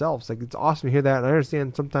play them ourselves. Like, it's awesome to hear that. And I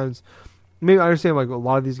understand sometimes, maybe I understand like a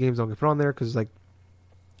lot of these games don't get put on there because like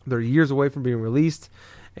they're years away from being released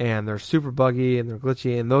and they're super buggy and they're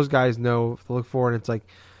glitchy, and those guys know to look for. And it's like,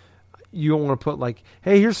 you don't want to put like,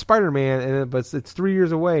 hey, here's Spider-Man, but it's 3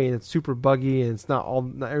 years away and it's super buggy and it's not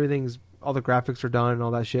everything's, all the graphics are done and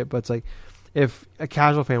all that shit. But it's like, if a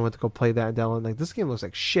casual fan went to go play that and download, like, this game looks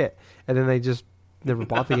like shit, and then they just never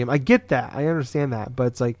bought the game. I get that, I understand that, but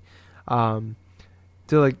it's like, I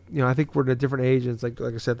think we're at a different age, and it's like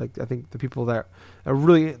I said, like, I think the people that are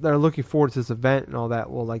looking forward to this event and all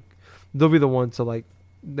that will, like, they'll be the ones to, like,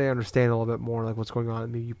 they understand a little bit more like what's going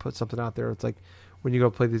on. Maybe you put something out there. It's like when you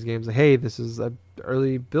go play these games, like, hey, this is an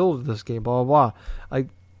early build of this game, blah blah blah. Like,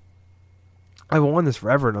 I've wanted this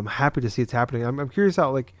forever, and I'm happy to see it's happening. I'm curious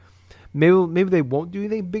how, like, maybe they won't do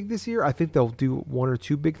anything big this year. I think they'll do 1 or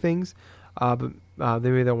 2 big things, but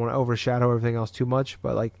maybe they don't want to overshadow everything else too much.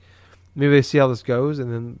 But like, maybe they see how this goes,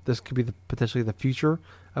 and then this could be potentially the future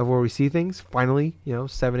of where we see things. Finally,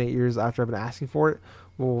 7-8 years after I've been asking for it,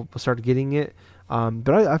 we'll start getting it.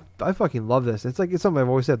 But I fucking love this. It's like, it's something I've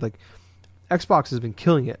always said. Like, Xbox has been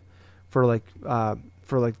killing it for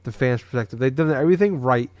the fans' perspective. They've done everything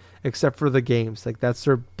right except for the games. Like, that's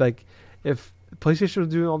their, like, if PlayStation was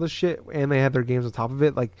doing all this shit and they had their games on top of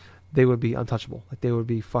it, like, they would be untouchable. Like, they would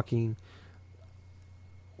be fucking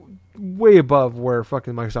way above where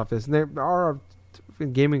fucking Microsoft is. And they are,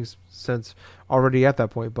 in gaming sense, already at that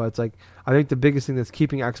point. But it's like, I think the biggest thing that's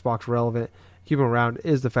keeping Xbox relevant, keeping around,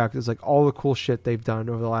 is the fact it's like all the cool shit they've done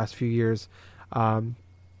over the last few years,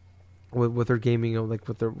 with their gaming, like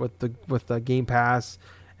with the Game Pass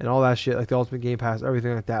and all that shit, like the Ultimate Game Pass,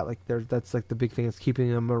 everything like that. Like, that's like the big thing that's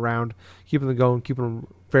keeping them around, keeping them going, keeping them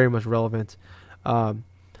very much relevant.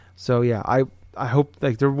 So yeah, I hope,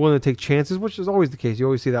 like, they're willing to take chances, which is always the case. You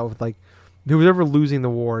always see that with, like, who's ever losing the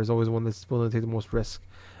war is always one that's willing to take the most risk.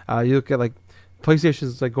 You look at, like,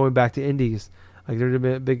 PlayStation's, like, going back to indies. Like, there's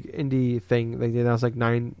a big indie thing. Like, they announced like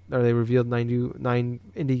they revealed 9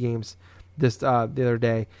 indie games the other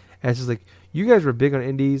day. And it's just like, you guys were big on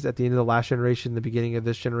indies at the end of the last generation, the beginning of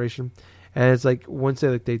this generation. And it's like, once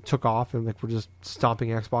they took off and, like, we're just stomping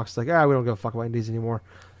Xbox, it's like, we don't give a fuck about indies anymore.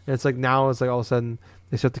 And it's like, now it's like all of a sudden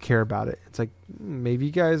they start to care about it. It's like, maybe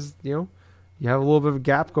you guys, you have a little bit of a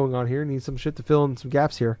gap going on here, need some shit to fill in some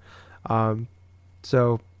gaps here.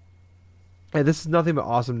 So, and this is nothing but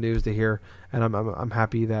awesome news to hear, and I'm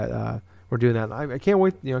happy that we're doing that. I can't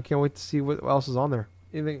wait, can't wait to see what else is on there.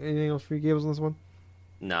 Anything else for you, Gables, on this one?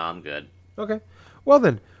 No, I'm good. Okay. Well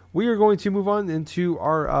then, we are going to move on into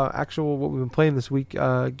our actual what we've been playing this week.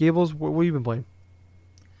 Gables, what have you been playing?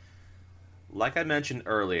 like I mentioned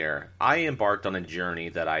earlier, I embarked on a journey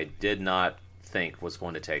that I did not think was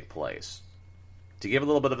going to take place. To give a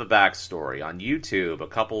little bit of a backstory, on YouTube a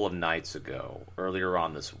couple of nights ago, earlier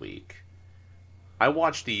on this week, I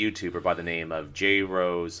watched a YouTuber by the name of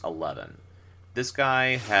JRose11. This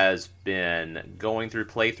guy has been going through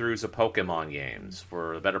playthroughs of Pokemon games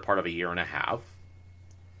for the better part of a year and a half.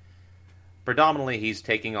 Predominantly, he's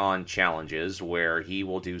taking on challenges where he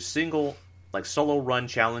will do solo run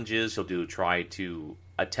challenges. He'll try to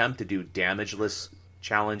attempt to do damageless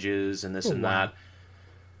challenges and this and that.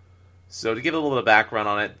 So to give a little bit of background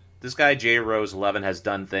on it, this guy JRose11 has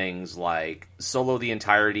done things like solo the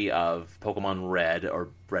entirety of Pokemon Red or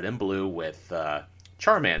Red and Blue with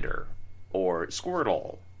Charmander or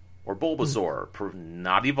Squirtle or Bulbasaur,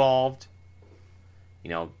 not evolved.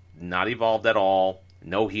 Not evolved at all.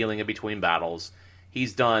 No healing in between battles.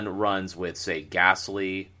 He's done runs with, say,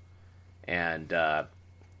 Ghastly and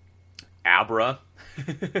Abra.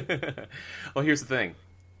 Well, here's the thing.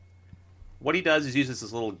 What he does is uses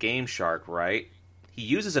this little Game Shark, right? He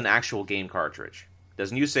uses an actual game cartridge.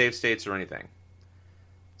 Doesn't use save states or anything.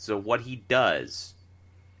 So what he does,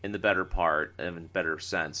 in the better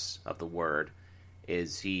sense of the word,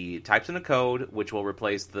 is he types in a code which will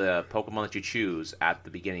replace the Pokemon that you choose at the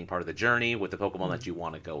beginning part of the journey with the Pokemon that you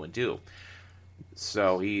want to go and do.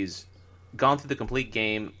 So he's gone through the complete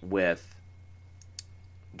game with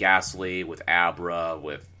Ghastly, with Abra,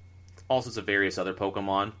 with all sorts of various other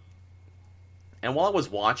Pokemon. And while I was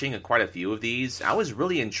watching quite a few of these, I was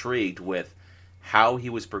really intrigued with how he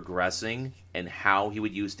was progressing and how he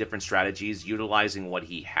would use different strategies, utilizing what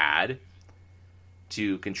he had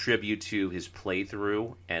to contribute to his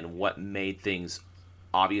playthrough, and what made things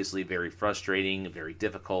obviously very frustrating, very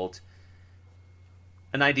difficult.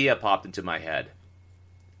 An idea popped into my head.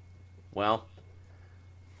 Well,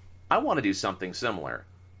 I want to do something similar.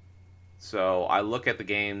 So I look at the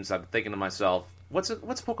games, I'm thinking to myself, what's a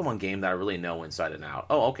Pokemon game that I really know inside and out?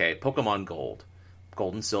 Oh, okay, Pokemon Gold.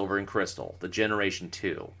 Gold and Silver and Crystal. The Generation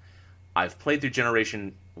 2. I've played through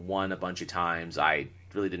Generation 1 a bunch of times. I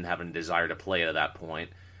really didn't have any desire to play it at that point.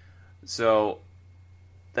 So,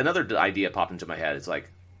 another idea popped into my head. It's like,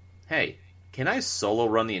 hey, can I solo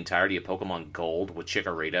run the entirety of Pokemon Gold with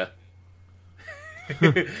Chikorita?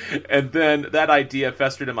 And then that idea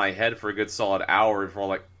festered in my head for a good solid hour before I'm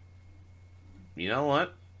like, you know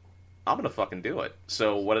what? I'm going to fucking do it.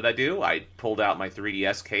 So what did I do? I pulled out my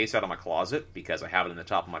 3DS case out of my closet, because I have it in the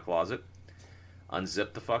top of my closet.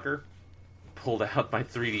 Unzipped the fucker. Pulled out my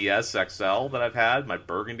 3DS XL that I've had, my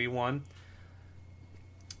burgundy one.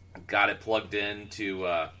 Got it plugged into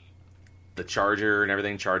the charger and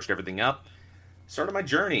everything, charged everything up. Started my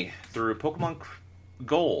journey through Pokemon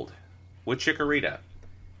Gold with Chikorita.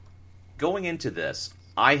 Going into this,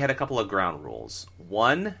 I had a couple of ground rules.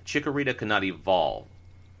 One, Chikorita could not evolve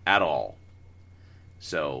at all.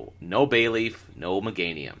 So, no Bayleaf, no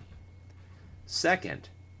Meganium. Second,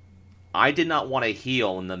 I did not want to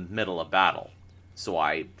heal in the middle of battle. So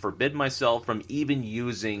I forbid myself from even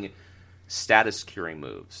using status curing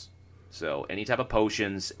moves. So any type of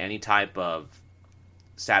potions, any type of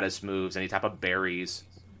status moves, any type of berries.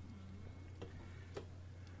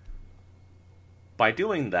 By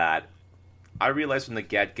doing that, I realized from the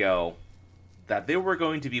get-go that there were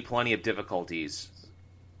going to be plenty of difficulties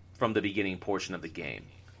from the beginning portion of the game.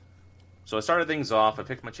 So I started things off, I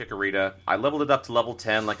picked my Chikorita, I leveled it up to level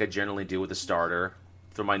 10 like I generally do with a starter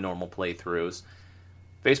through my normal playthroughs.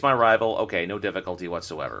 Face my rival, okay, no difficulty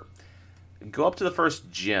whatsoever. Go up to the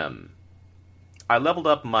first gym. I leveled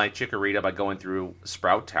up my Chikorita by going through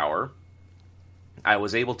Sprout Tower. I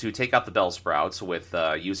was able to take out the Bellsprouts with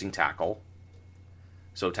using Tackle.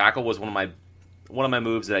 So Tackle was one of my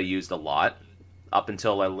moves that I used a lot up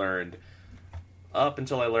until I learned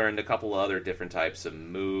a couple of other different types of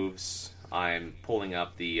moves. I'm pulling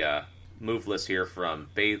up the move list here from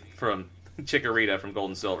Chikorita from Gold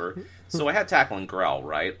and Silver. So I had Tackle and Growl,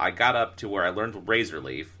 right? I got up to where I learned Razor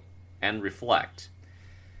Leaf and Reflect.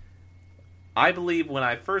 I believe when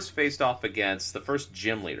I first faced off against the first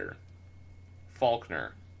gym leader,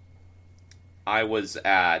 Faulkner, I was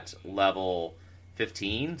at level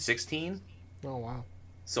 15, 16. Oh, wow.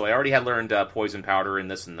 So I already had learned Poison Powder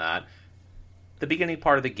and this and that. The beginning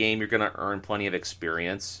part of the game, you're going to earn plenty of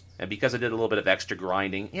experience. And because I did a little bit of extra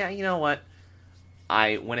grinding, yeah, you know what?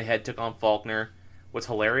 I went ahead, took on Faulkner. What's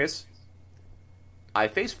hilarious? I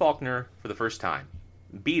faced Faulkner for the first time.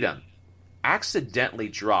 Beat him. Accidentally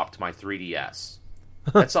dropped my 3DS.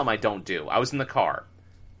 That's something I don't do. I was in the car.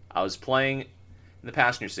 I was playing in the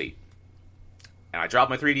passenger seat. And I dropped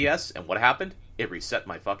my 3DS, and what happened? It reset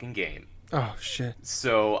my fucking game. Oh, shit.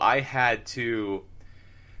 So I had to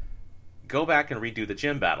go back and redo the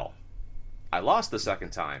gym battle. I lost the second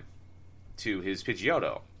time to his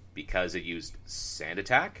Pidgeotto because it used Sand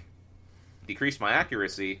Attack, decreased my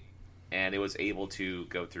accuracy, and it was able to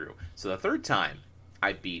go through. So the third time,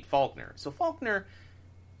 I beat Faulkner. So Faulkner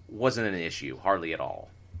wasn't an issue, hardly at all.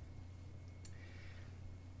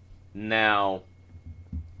 Now,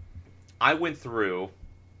 I went through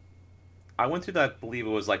that, I believe it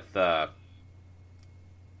was like the...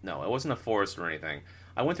 No, it wasn't a forest or anything.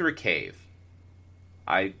 I went through a cave.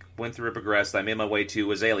 I went through and progressed. I made my way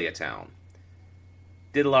to Azalea Town.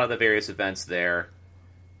 Did a lot of the various events there.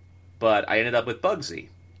 But I ended up with Bugsy,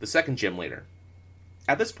 the second gym leader.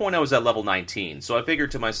 At this point, I was at level 19, so I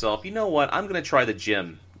figured to myself, you know what, I'm going to try the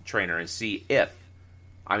gym trainer and see if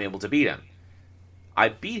I'm able to beat him. I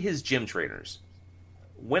beat his gym trainers.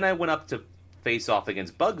 When I went up to face off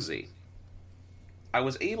against Bugsy, I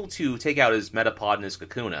was able to take out his Metapod and his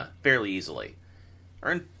Kakuna fairly easily.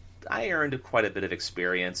 I earned quite a bit of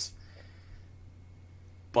experience.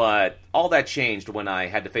 But all that changed when I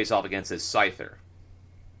had to face off against his Scyther.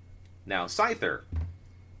 Now, Scyther's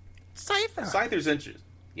interesting.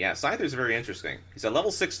 Yeah, Scyther's very interesting. He's at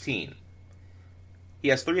level 16. He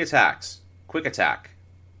has 3 attacks. Quick Attack,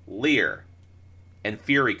 Leer, and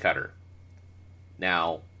Fury Cutter.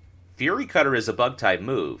 Now, Fury Cutter is a Bug-type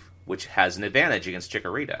move, which has an advantage against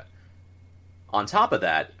Chikorita. On top of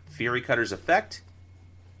that, Fury Cutter's effect,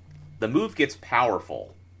 the move gets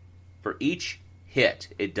powerful for each hit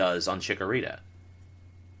it does on Chikorita.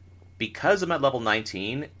 Because I'm at level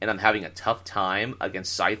 19, and I'm having a tough time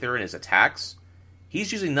against Scyther and his attacks,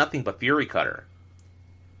 he's using nothing but Fury Cutter.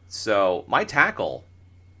 So, my tackle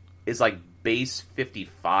is like base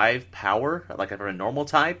 55 power, like a normal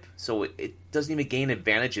type, so it doesn't even gain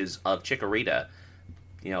advantages of Chikorita,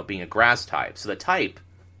 being a grass type. So the type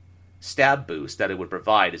stab boost that it would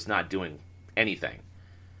provide is not doing anything.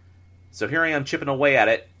 So here I am chipping away at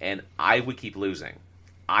it, and I would keep losing.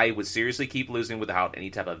 I would seriously keep losing without any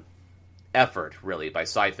type of effort, really, by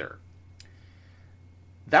Scyther.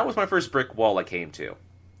 That was my first brick wall I came to.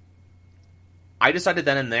 I decided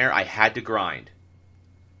then and there I had to grind.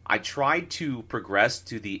 I tried to progress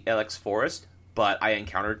to the Ilex Forest, but I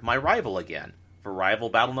encountered my rival again, for rival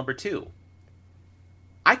battle number 2.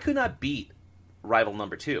 I could not beat rival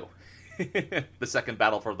number 2, the second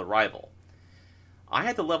battle for the rival. I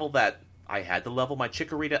had to level my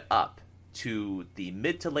Chikorita up to the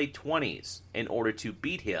mid to late 20s in order to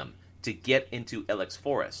beat him to get into Ilex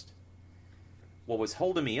Forest. What was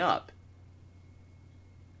holding me up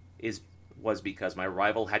was because my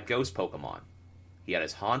rival had ghost Pokemon. He had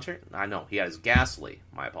his Haunter. He had his Ghastly.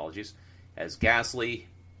 My apologies. As Ghastly,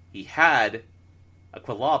 he had a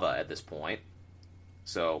Quilava at this point.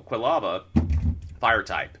 So, Quilava, Fire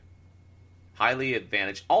type. Highly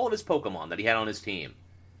advantaged. All of his Pokemon that he had on his team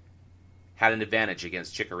had an advantage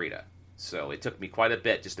against Chikorita. So, it took me quite a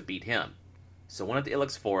bit just to beat him. So, went into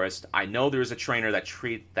Ilex Forest. I know there's a trainer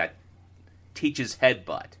that teaches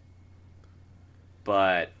Headbutt.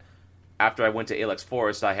 But after I went to Ilex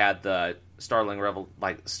Forest, I had the startling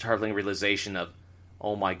realization of,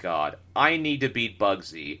 oh my god, I need to beat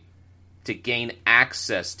Bugsy to gain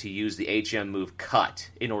access to use the HM move Cut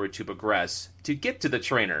in order to progress to get to the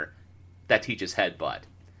trainer that teaches Headbutt.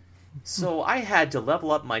 So I had to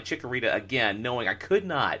level up my Chikorita again, knowing I could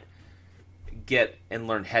not get and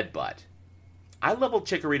learn Headbutt. I leveled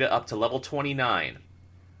Chikorita up to level 29,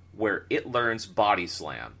 where it learns Body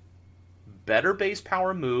Slam. Better base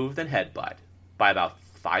power move than Headbutt, by about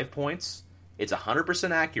 5 points. It's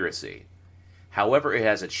 100% accuracy. However, it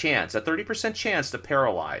has a 30% chance to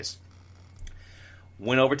paralyze.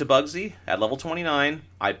 Went over to Bugsy at level 29.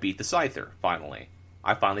 I beat the Scyther, finally.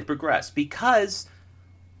 I finally progressed because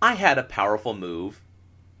I had a powerful move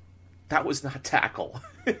that was not Tackle.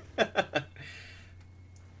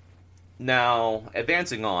 Now,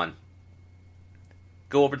 advancing on,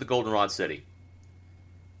 go over to Goldenrod City.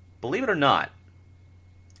 Believe it or not,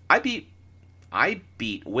 I beat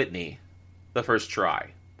Whitney the first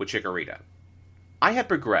try with Chikorita. I had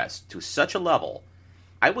progressed to such a level,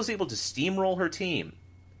 I was able to steamroll her team,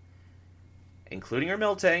 including her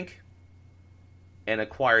Miltank, and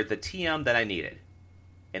acquired the TM that I needed.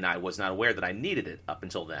 And I was not aware that I needed it up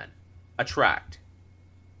until then. Attract.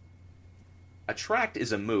 Attract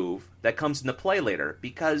is a move that comes into play later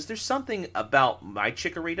because there's something about my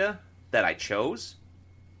Chikorita that I chose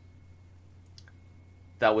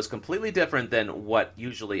that was completely different than what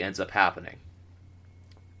usually ends up happening.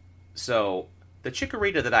 So, the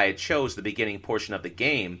Chikorita that I had chose the beginning portion of the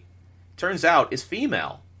game, turns out, is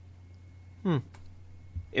female.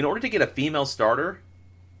 In order to get a female starter,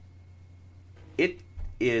 it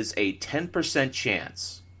is a 10%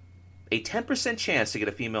 chance. a 10% chance to get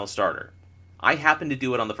a female starter. I happened to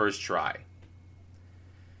do it on the first try.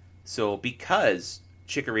 So because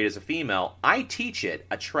Chikorita is a female, I teach it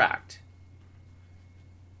Attract.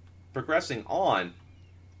 Progressing on,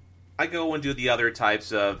 I go and do the other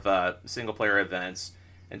types of single-player events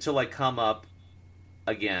until I come up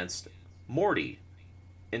against Morty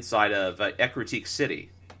inside of Ecruteak City.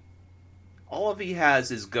 All of he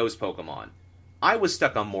has is Ghost Pokemon. I was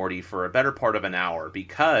stuck on Morty for a better part of an hour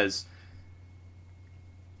because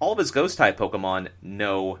all of his Ghost-type Pokemon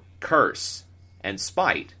know Curse and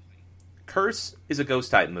Spite. Curse is a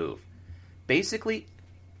Ghost-type move. Basically,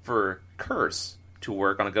 for Curse to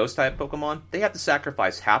work on a Ghost-type Pokemon, they have to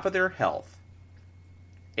sacrifice half of their health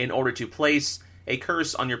in order to place a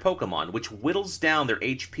Curse on your Pokemon, which whittles down their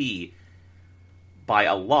HP by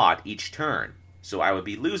a lot each turn. So I would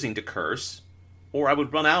be losing to Curse, or I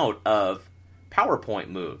would run out of PowerPoint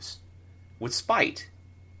moves with Spite.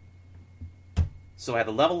 So I had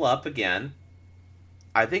to level up again.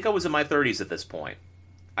 I think I was in my 30s at this point.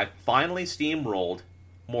 I finally steamrolled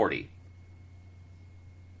Morty.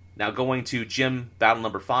 Now going to gym battle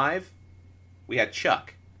number 5, we had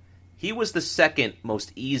Chuck. He was the second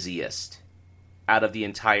most easiest out of the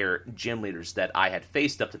entire gym leaders that I had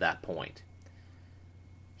faced up to that point.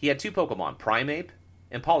 He had 2 Pokemon, Primeape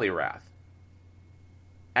and Poliwrath.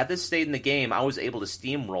 At this stage in the game, I was able to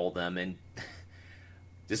steamroll them and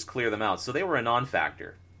just clear them out. So they were a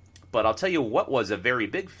non-factor. But I'll tell you what was a very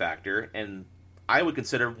big factor, and I would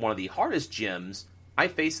consider one of the hardest gyms I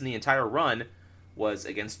faced in the entire run, was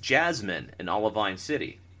against Jasmine in Olivine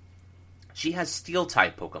City. She has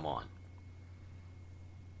Steel-type Pokemon.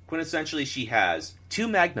 Quintessentially, she has 2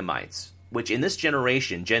 Magnemites, which in this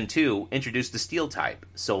generation, Gen 2, introduced the Steel-type.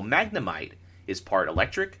 So Magnemite is part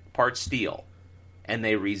Electric, part Steel. And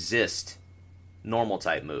they resist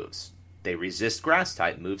Normal-type moves. They resist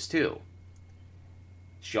Grass-type moves, too.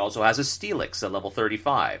 She also has a Steelix at level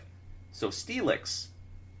 35. So Steelix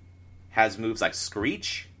has moves like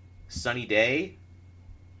Screech, Sunny Day,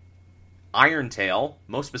 Iron Tail,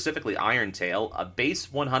 most specifically Iron Tail, a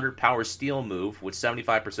base 100 power steel move with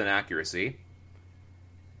 75% accuracy.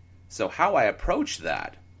 So how I approach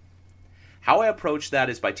that? How I approach that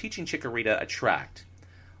is by teaching Chikorita Attract.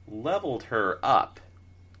 Leveled her up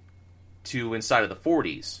to inside of the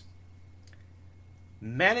 40s. I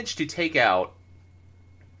managed to take out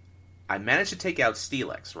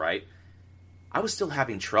Steelix, right? I was still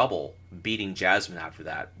having trouble beating Jasmine after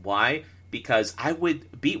that. Why? Because I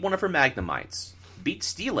would beat one of her Magnemites, beat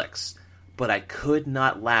Steelix, but I could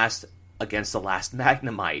not last against the last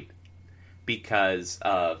Magnemite because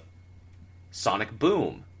of Sonic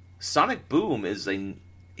Boom. Sonic Boom is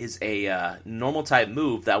a normal type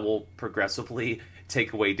move that will progressively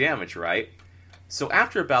take away damage, right? So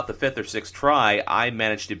after about the 5th or 6th try, I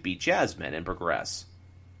managed to beat Jasmine and progress.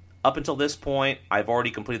 Up until this point, I've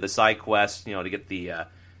already completed the side quest, to get the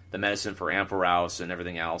medicine for Ampharos and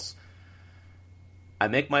everything else. I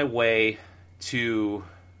make my way to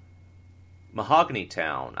Mahogany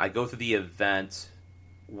Town. I go through the event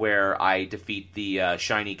where I defeat the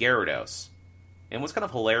shiny Gyarados. And what's kind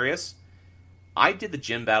of hilarious, I did the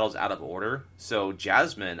gym battles out of order. So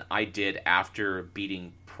Jasmine I did after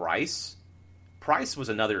beating Price. Price was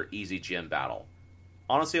another easy gym battle.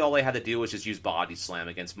 Honestly, all I had to do was just use Body Slam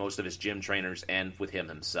against most of his gym trainers and with him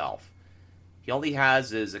himself. All he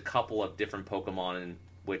has is a couple of different Pokemon,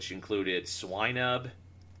 which included Swinub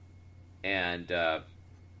and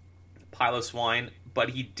Piloswine, but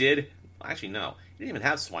he didn't even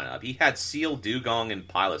have Swinub. He had Seal, Dugong, and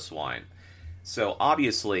Piloswine. So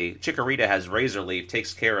obviously, Chikorita has Razor Leaf,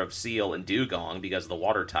 takes care of Seal and Dugong because of the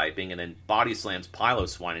water typing, and then Body Slams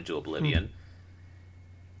Piloswine into oblivion.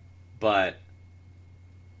 But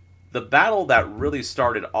the battle that really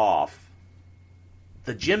started off,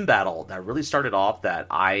 the gym battle that really started off that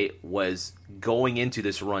I was going into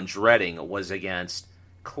this run dreading was against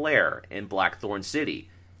Claire in Blackthorn City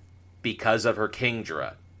because of her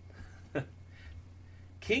Kingdra.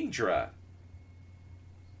 Kingdra.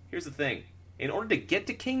 Here's the thing. In order to get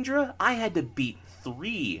to Kingdra, I had to beat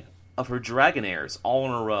 3 of her Dragonairs all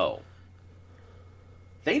in a row.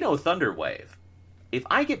 They know Thunder Wave. If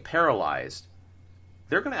I get paralyzed,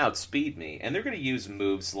 they're going to outspeed me, and they're going to use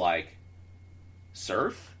moves like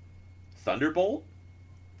Surf, Thunderbolt,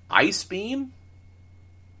 Ice Beam,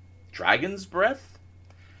 Dragon's Breath.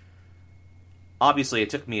 Obviously, it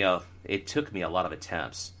took me a lot of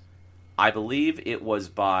attempts. I believe it was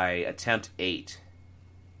by attempt 8.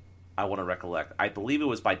 I want to recollect. I believe it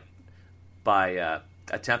was by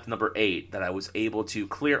attempt number 8 that I was able to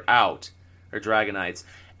clear out her Dragonites.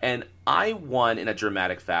 And I won in a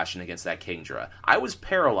dramatic fashion against that Kingdra. I was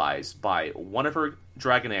paralyzed by one of her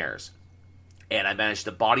Dragonairs, and I managed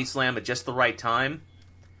to body slam at just the right time.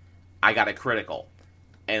 I got a critical,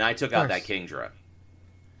 and I took out that Kingdra.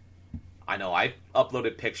 I know, I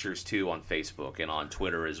uploaded pictures too on Facebook and on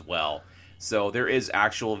Twitter as well. So there is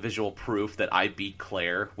actual visual proof that I beat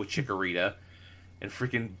Claire with Chikorita and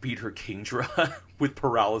freaking beat her Kingdra with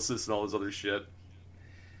paralysis and all this other shit.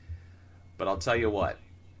 But I'll tell you what.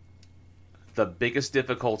 The biggest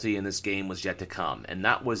difficulty in this game was yet to come, and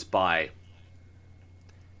that was by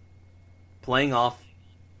playing off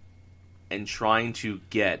and trying to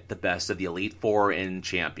get the best of the Elite Four in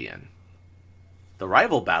Champion. The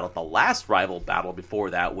last rival battle before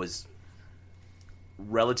that was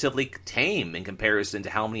relatively tame in comparison to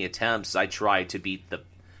how many attempts I tried to beat the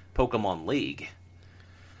Pokemon League.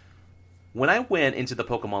 When I went into the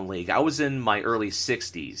Pokemon League, I was in my early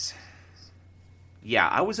 60s. Yeah,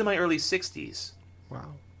 I was in my early 60s.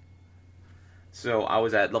 Wow. So I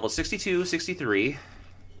was at level 62, 63.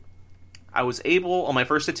 I was able, on my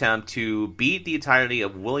first attempt, to beat the entirety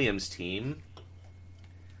of William's team,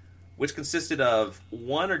 which consisted of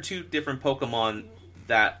one or two different Pokemon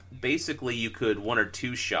that basically you could one or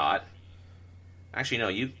two shot. Actually, no,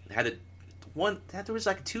 you had to there was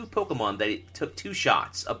like two Pokemon that it took two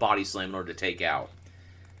shots of Body Slam in order to take out.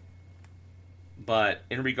 But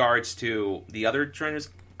in regards to the other trainers,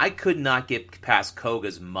 I could not get past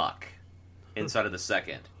Koga's Muck inside of the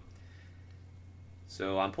second.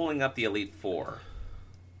 So I'm pulling up the Elite Four.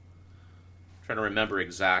 Trying to remember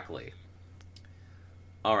exactly.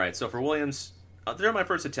 Alright, so for Williams, during my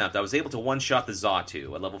first attempt, I was able to one-shot the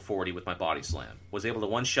Xatu at level 40 with my Body Slam. Was able to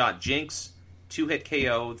one-shot Jinx, two-hit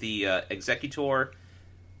KO the Executor.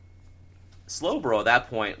 Slowbro at that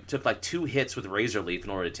point took like 2 hits with Razor Leaf in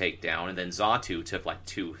order to take down, and then Xatu took like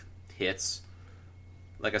 2 hits.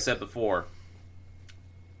 Like I said before,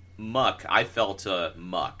 Muck, I fell to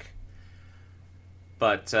Muck.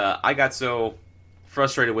 But I got so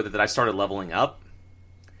frustrated with it that I started leveling up.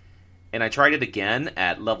 And I tried it again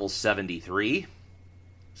at level 73.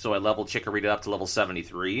 So I leveled Chikorita up to level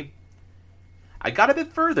 73. I got a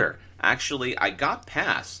bit further. Actually, I got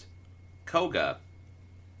past Koga.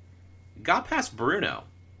 Got past Bruno.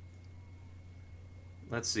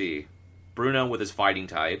 Let's see. Bruno with his fighting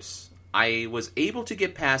types. I was able to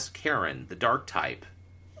get past Karen, the dark type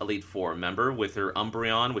Elite Four member, with her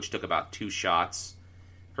Umbreon, which took about 2 shots.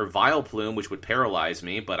 Her Vileplume, which would paralyze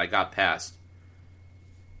me, but I got past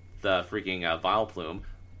the freaking Vileplume.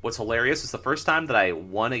 What's hilarious is the first time that I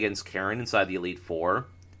won against Karen inside the Elite Four,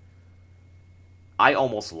 I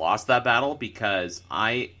almost lost that battle because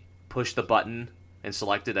I pushed the button and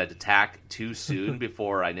selected an attack too soon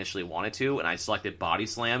before I initially wanted to, and I selected Body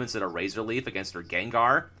Slam instead of Razor Leaf against her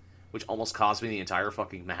Gengar, which almost cost me the entire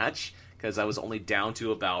fucking match, because I was only down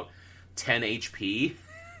to about 10 HP.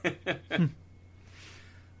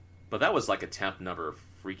 But that was like attempt number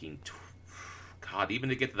freaking... God, even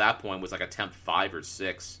to get to that point was like attempt 5 or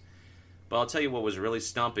 6. But I'll tell you what was really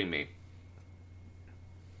stumping me.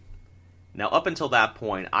 Now, up until that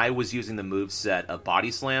point, I was using the moveset of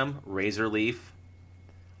Body Slam, Razor Leaf,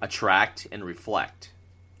 Attract, and Reflect.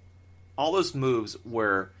 All those moves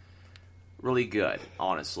were really good,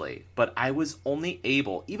 honestly. But I was only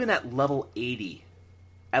able, even at level 80,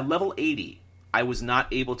 I was not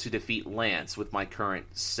able to defeat Lance with my current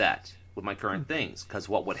set, with my current things. Because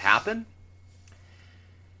what would happen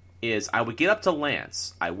is I would get up to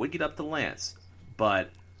Lance,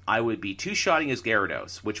 but I would be two-shotting his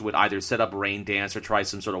Gyarados, which would either set up Rain Dance or try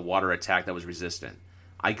some sort of water attack that was resistant.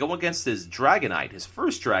 I go against his Dragonite, his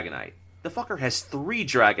first Dragonite. The fucker has 3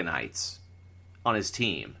 Dragonites on his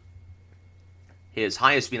team. His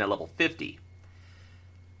highest being at level 50.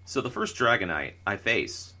 So the first Dragonite I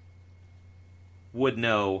face would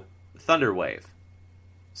know Thunder Wave.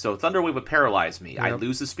 So Thunder Wave would paralyze me. Yep. I'd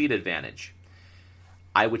lose the speed advantage.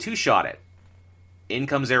 I would two-shot it. In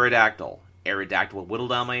comes Aerodactyl. Aerodactyl would whittle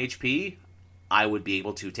down my HP. I would be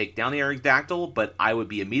able to take down the Aerodactyl, but I would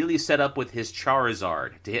be immediately set up with his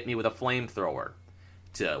Charizard to hit me with a flamethrower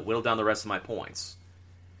to whittle down the rest of my points.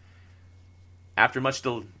 After much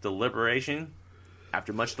deliberation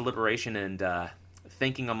and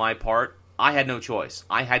thinking on my part, I had no choice.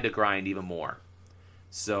 I had to grind even more.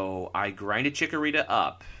 So I grinded Chikorita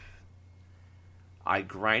up. I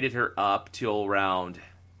grinded her up till around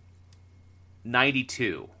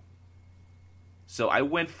 92. So I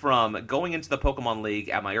went from going into the Pokemon League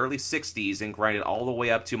at my early 60s and grinded all the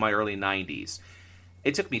way up to my early 90s.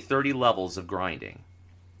 It took me 30 levels of grinding.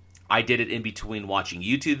 I did it in between watching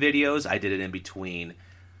YouTube videos. I did it in between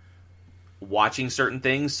watching certain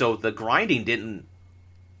things. So the grinding didn't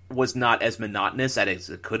was not as monotonous as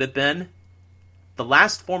it could have been. The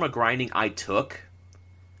last form of grinding I took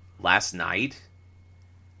last night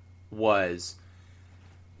was...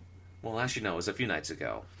 Well, actually, no, it was a few nights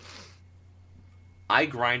ago. I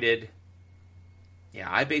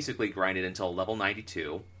basically grinded until level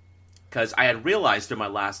 92, because I had realized through my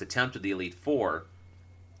last attempt at the Elite Four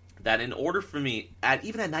that in order for me,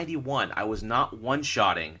 even at 91, I was not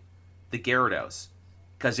one-shotting the Gyarados,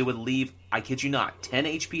 because it would leave, I kid you not, 10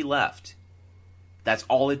 HP left. That's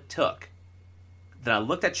all it took. Then I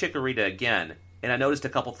looked at Chikorita again, and I noticed a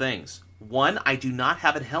couple things. One, I do not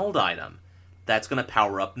have a held item that's going to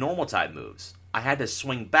power up normal type moves. I had to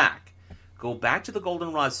swing back, go back to the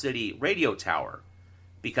Goldenrod City radio tower,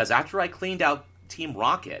 because after I cleaned out Team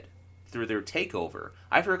Rocket through their takeover,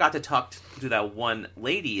 I forgot to talk to that one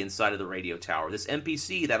lady inside of the radio tower, this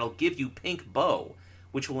NPC that'll give you Pink Bow,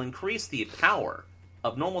 which will increase the power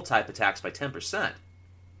of normal type attacks by 10%.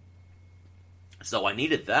 So I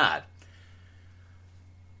needed that.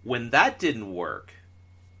 When that didn't work,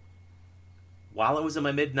 while I was in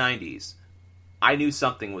my mid-90s, I knew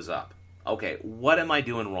something was up. Okay, what am I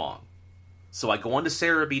doing wrong? So I go on to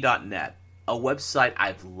Cerebi.net, a website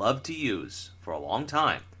I've loved to use for a long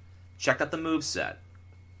time. Checked out the moveset.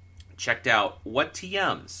 Checked out what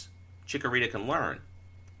TMs Chikorita can learn.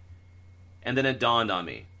 And then it dawned on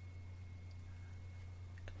me.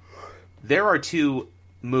 There are two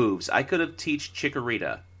moves I could have teach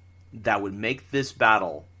Chikorita that would make this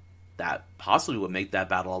battle, that possibly would make that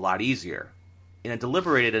battle a lot easier. And I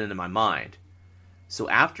deliberated it into my mind. So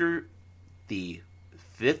after the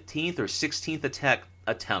 15th or 16th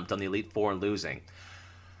attempt on the Elite Four and losing,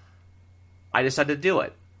 I decided to do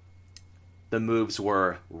it. The moves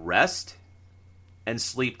were Rest and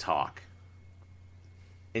Sleep Talk.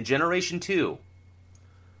 In Generation 2,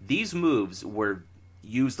 these moves were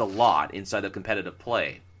used a lot inside of competitive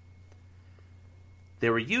play. They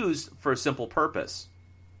were used for a simple purpose.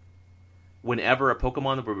 Whenever a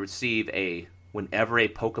Pokemon would receive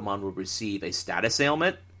a status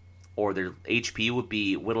ailment, or their HP would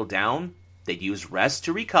be whittled down, they'd use Rest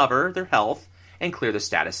to recover their health and clear the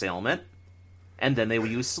status ailment. And then they would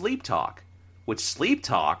use Sleep Talk, which Sleep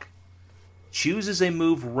Talk chooses a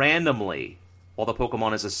move randomly while the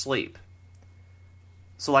Pokemon is asleep.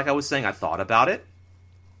 So like I was saying, I thought about it,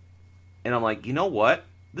 and I'm like, you know what?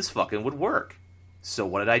 This fucking would work. So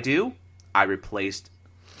what did I do? I replaced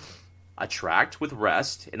Attract with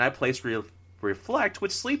Rest, and I placed Reflect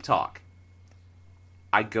with Sleep Talk.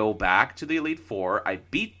 I go back to the Elite Four, I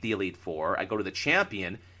beat the Elite Four, I go to the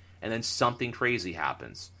Champion, and then something crazy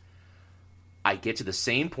happens. I get to the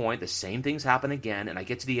same point, the same things happen again, and I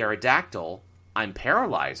get to the Aerodactyl. I'm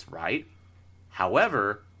paralyzed, right?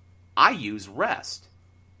 However, I use Rest,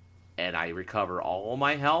 and I recover all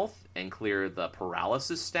my health and clear the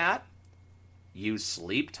paralysis stat. Use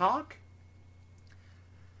Sleep Talk.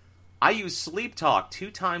 I use Sleep Talk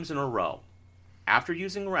 2 times in a row. After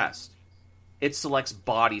using Rest, it selects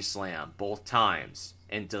Body Slam both times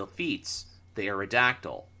and defeats the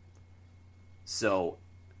Aerodactyl. So,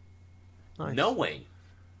 nice. Knowing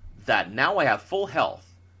that now I have full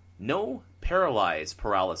health, no paralyzed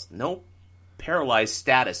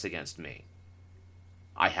status against me,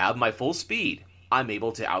 I have my full speed. I'm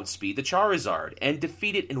able to outspeed the Charizard and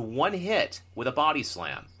defeat it in one hit with a Body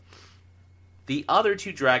Slam. The other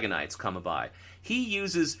 2 Dragonites come by. He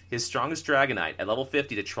uses his strongest Dragonite at level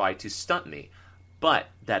 50 to try to stunt me. But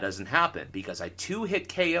that doesn't happen because I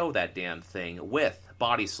 2-hit KO that damn thing with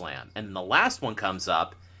Body Slam. And the last one comes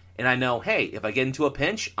up, and I know, hey, if I get into a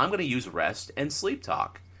pinch, I'm going to use Rest and Sleep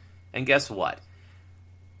Talk. And guess what?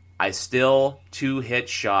 I still 2-hit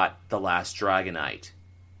shot the last Dragonite.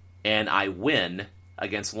 And I win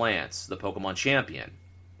against Lance, the Pokemon champion.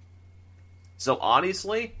 So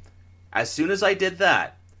honestly, as soon as I did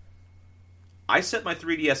that, I set my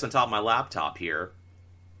 3DS on top of my laptop here.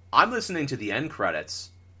 I'm listening to the end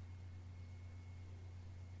credits.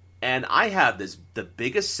 And I have the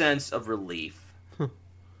biggest sense of relief.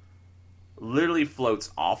 Literally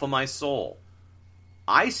floats off of my soul.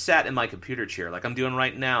 I sat in my computer chair, like I'm doing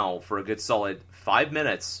right now, for a good solid 5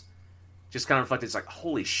 minutes. Just kind of reflected, it's like,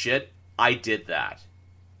 holy shit, I did that.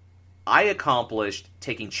 I accomplished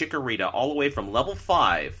taking Chikorita all the way from level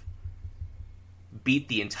 5, beat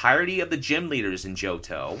the entirety of the gym leaders in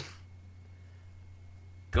Johto,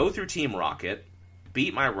 go through Team Rocket,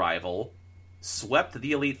 beat my rival, swept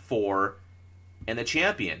the Elite Four, and the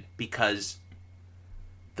Champion, because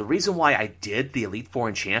the reason why I did the Elite Four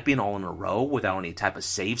and Champion all in a row without any type of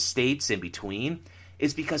save states in between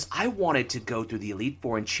is because I wanted to go through the Elite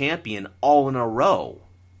Four and Champion all in a row.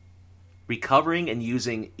 recovering and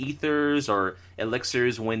using ethers or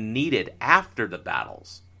elixirs when needed after the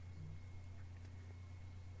battles.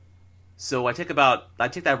 So I take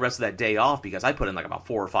that rest of that day off because I put in like about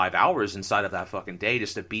 4 or 5 hours inside of that fucking day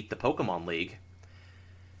just to beat the Pokemon League.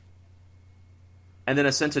 And then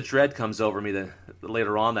a sense of dread comes over me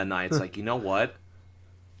later on that night. It's like, you know what?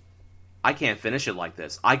 I can't finish it like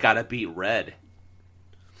this. I gotta beat Red.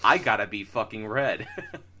 I gotta beat fucking Red.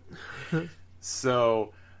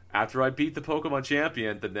 So, after I beat the Pokemon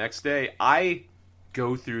Champion, the next day, I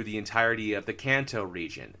go through the entirety of the Kanto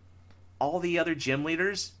region. All the other gym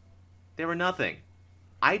leaders, they were nothing.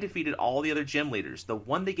 I defeated all the other gym leaders. The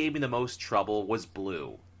one that gave me the most trouble was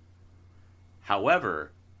Blue.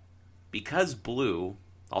 However, because Blue,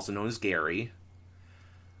 also known as Gary,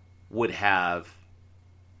 would have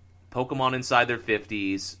Pokemon inside their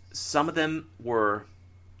 50s, some of them were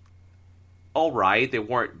alright. They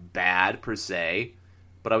weren't bad per se,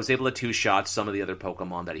 but I was able to two-shot some of the other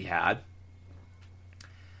Pokemon that he had.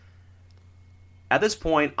 At this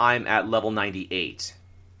point, I'm at level 98.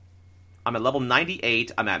 I'm at level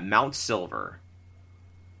 98. I'm at Mount Silver.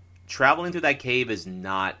 Traveling through that cave is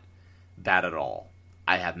not bad at all.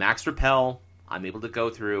 I have Max Repel. I'm able to go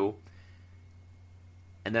through.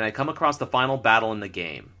 And then I come across the final battle in the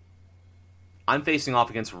game. I'm facing off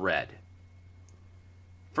against Red.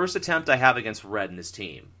 First attempt I have against Red and his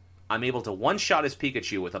team. I'm able to one-shot his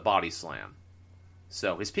Pikachu with a Body Slam.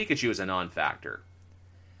 So his Pikachu is a non-factor.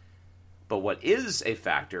 But what is a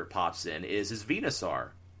factor pops in is his Venusaur.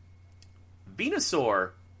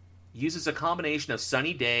 Venusaur uses a combination of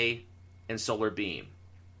Sunny Day and Solar Beam.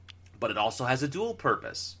 But it also has a dual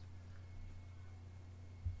purpose.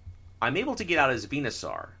 I'm able to get out his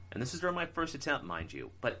Venusaur, and this is during my first attempt, mind you,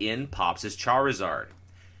 but in pops his Charizard.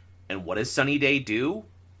 And what does Sunny Day do?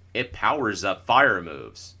 It powers up fire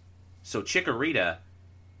moves. So Chikorita,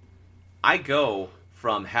 I go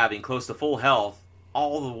from having close to full health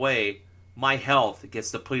all the way, my health gets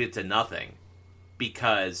depleted to nothing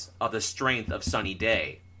because of the strength of Sunny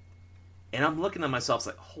Day. And I'm looking at myself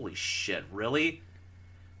like, holy shit, really?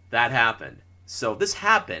 That happened. So this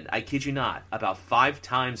happened, I kid you not, about 5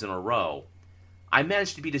 times in a row. I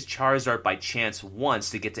managed to beat his Charizard by chance once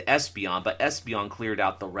to get to Espeon, but Espeon cleared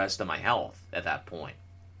out the rest of my health at that point.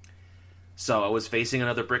 So I was facing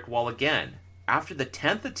another brick wall again. After the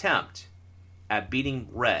 10th attempt at beating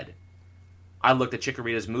Red, I looked at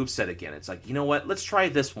Chikorita's moveset again. It's like, you know what, let's try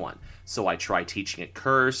this one. So I tried teaching it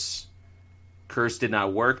Curse. Curse did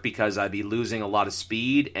not work because I'd be losing a lot of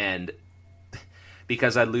speed, and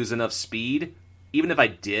because I'd lose enough speed, even if I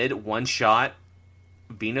did one-shot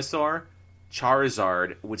Venusaur,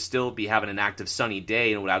 Charizard would still be having an active Sunny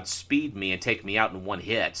Day and would outspeed me and take me out in one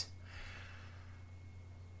hit.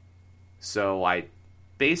 So I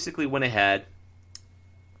basically went ahead,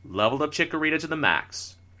 leveled up Chikorita to the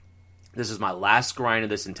max. This is my last grind of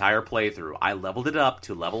this entire playthrough. I leveled it up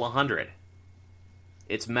to level 100.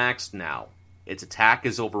 It's maxed now. Its attack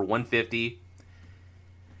is over 150.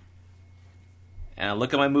 And I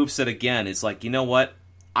look at my moveset again. It's like, you know what?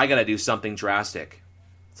 I gotta do something drastic.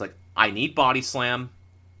 It's like, I need Body Slam.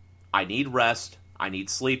 I need Rest. I need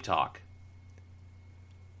Sleep Talk.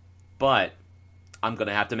 But I'm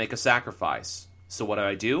gonna have to make a sacrifice. So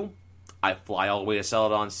what do? I fly all the way to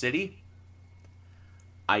Celadon City.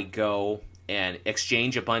 I go and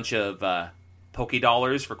exchange a bunch of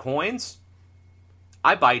Pokédollars for coins.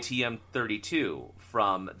 I buy TM32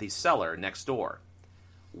 from the seller next door.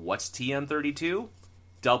 What's TM32?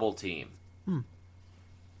 Double Team.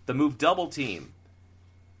 The move Double Team.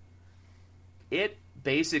 It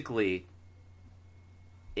basically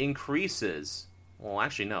increases... Well,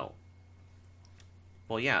 actually, no.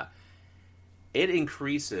 Well, yeah. It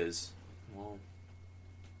increases... Well...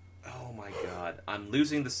 Oh my god. I'm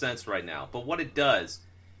losing the sense right now. But what it does...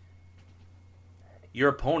 Your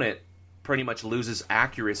opponent pretty much loses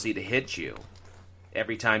accuracy to hit you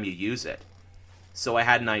every time you use it. So I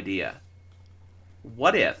had an idea.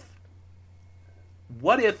 What if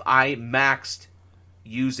I maxed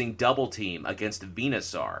using Double Team against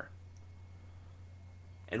Venusaur?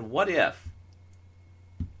 And what if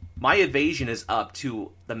my evasion is up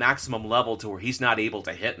to the maximum level to where he's not able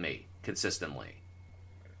to hit me consistently?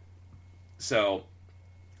 So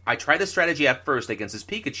I tried the strategy at first against his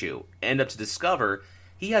Pikachu, end up to discover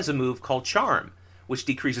he has a move called Charm, which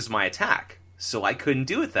decreases my attack. So I couldn't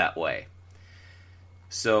do it that way.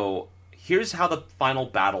 So here's how the final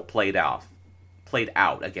battle played out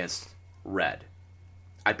against Red.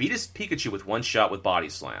 I beat his Pikachu with one shot with Body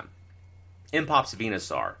Slam. In pops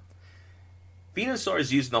Venusaur. Venusaur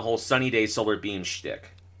is using the whole Sunny Day Solar Beam shtick.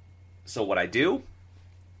 So what I do,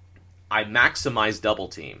 I maximize Double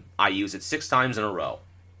Team. I use it 6 times in a row.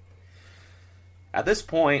 At this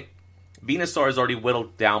point, Venusaur has already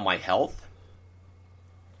whittled down my health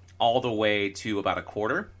all the way to about a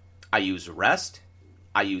quarter. I use Rest.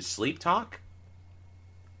 I use Sleep Talk.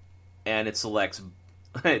 And it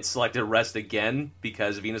selected Rest again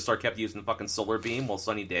because Venusaur kept using the fucking Solar Beam while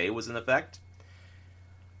Sunny Day was in effect.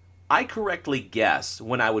 I correctly guessed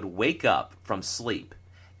when I would wake up from sleep,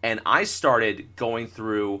 and I started going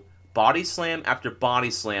through Body Slam after Body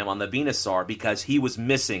Slam on the Venusaur because he was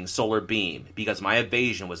missing Solar Beam, because my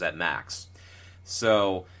evasion was at max.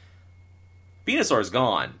 So, Venusaur's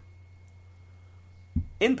gone.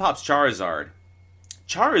 In pops Charizard.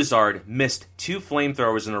 Charizard missed 2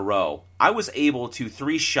 flamethrowers in a row. I was able to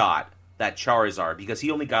 3-shot that Charizard because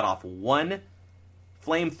he only got off 1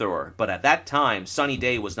 flamethrower, but at that time, Sunny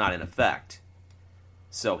Day was not in effect.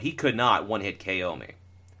 So he could not 1-hit KO me.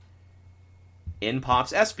 In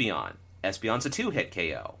pops Espeon. Espeon's a 2-hit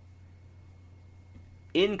KO.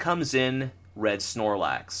 In comes in Red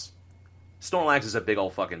Snorlax. Snorlax is a big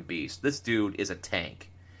old fucking beast. This dude is a tank.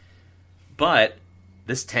 But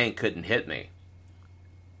this tank couldn't hit me.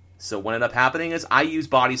 So what ended up happening is I use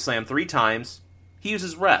Body Slam 3 times. He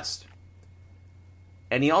uses Rest.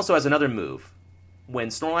 And he also has another move. When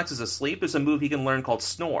Snorlax is asleep, there's a move he can learn called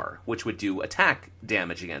Snore, which would do attack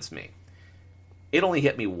damage against me. It only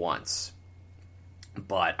hit me once.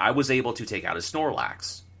 But I was able to take out his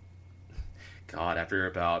Snorlax. God, after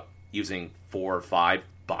about using 4 or 5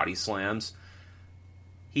 Body Slams,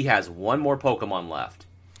 he has one more Pokemon left.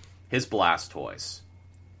 His Blastoise.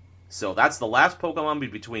 So that's the last Pokemon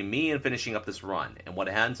between me and finishing up this run. And what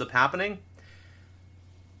ends up happening?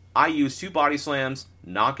 I use 2 Body Slams,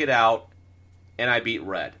 knock it out, and I beat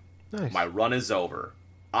Red. Nice. My run is over.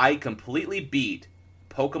 I completely beat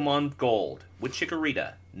Pokemon Gold with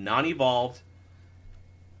Chikorita, non-evolved.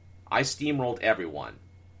 I steamrolled everyone.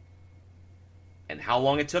 And how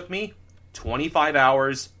long it took me? 25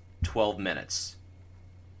 hours, 12 minutes.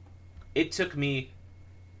 It took me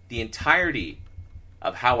the entirety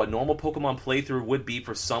of how a normal Pokemon playthrough would be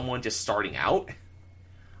for someone just starting out.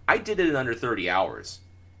 I did it in under 30 hours.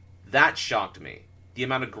 That shocked me. The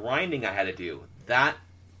amount of grinding I had to do, that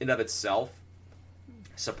in of itself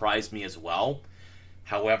surprised me as well.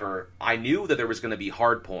 However, I knew that there was going to be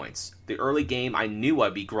hard points. The early game, I knew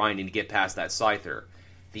I'd be grinding to get past that Scyther.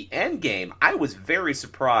 The end game, I was very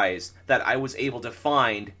surprised that I was able to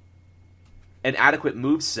find an adequate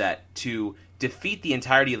moveset to defeat the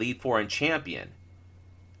entirety Elite Four and Champion.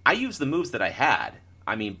 I used the moves that I had.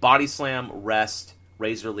 I mean, Body Slam, Rest,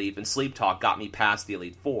 Razor Leaf, and Sleep Talk got me past the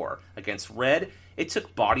Elite Four. Against Red, it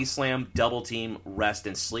took Body Slam, Double Team, Rest,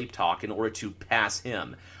 and Sleep Talk in order to pass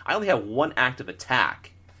him. I only have 1 active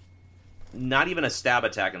attack. Not even a stab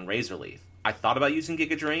attack in Razor Leaf. I thought about using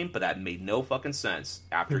Giga Drain, but that made no fucking sense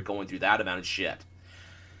after going through that amount of shit.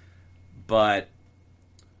 But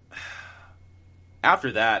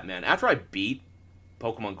after that, man, after I beat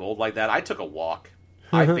Pokemon Gold like that, I took a walk.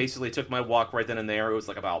 I basically took my walk right then and there. It was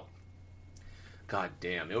like about, god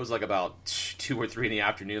damn, it was like about 2 or 3 in the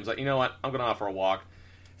afternoon. I was like, you know what, I'm going to offer a walk.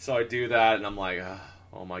 So I do that, and I'm like,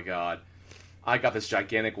 oh my god. I got this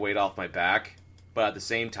gigantic weight off my back, but at the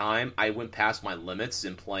same time, I went past my limits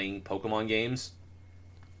in playing Pokemon games.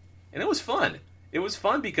 And it was fun. It was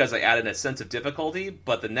fun because I added a sense of difficulty,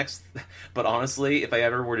 but honestly, if I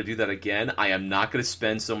ever were to do that again, I am not going to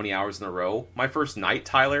spend so many hours in a row. My first night,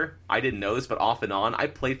 Tyler, I didn't know this, but off and on, I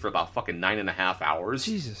played for about fucking 9.5 hours.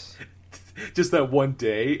 Jesus. Just that one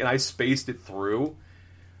day, and I spaced it through.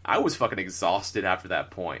 I was fucking exhausted after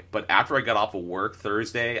that point. But after I got off of work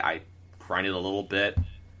Thursday, I grinded a little bit.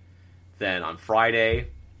 Then on Friday,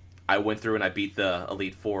 I went through and I beat the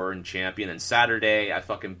Elite Four and Champion. And Saturday, I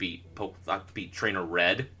fucking beat Trainer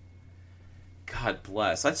Red. God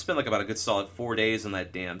bless. I spent like about a good solid 4 days on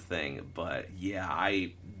that damn thing. But yeah,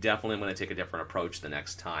 I definitely am going to take a different approach the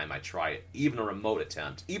next time I try it. Even a remote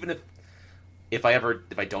attempt. Even if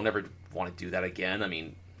I don't ever want to do that again, I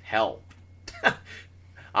mean, hell.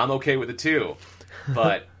 I'm okay with it too.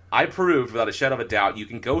 But I proved without a shadow of a doubt you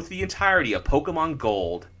can go through the entirety of Pokemon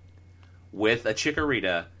Gold with a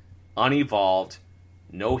Chikorita, unevolved,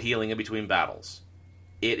 no healing in between battles.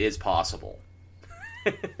 It is possible.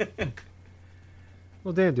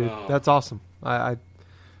 Well, damn, dude, that's awesome. I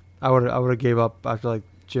would have gave up after like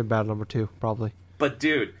gym battle number 2, probably. But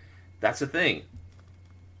dude, that's the thing.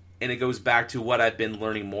 And it goes back to what I've been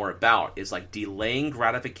learning more about, is like delaying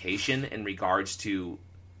gratification in regards to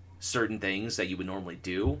certain things that you would normally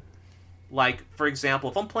do. Like, for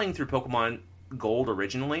example, if I'm playing through Pokemon Gold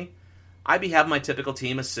originally, I'd be having my typical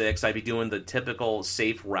team of 6, I'd be doing the typical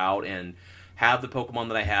safe route and have the Pokemon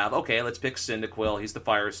that I have. Okay, let's pick Cyndaquil. He's the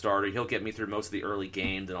fire starter. He'll get me through most of the early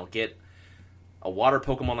game. Then I'll get a water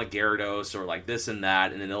Pokemon like Gyarados or like this and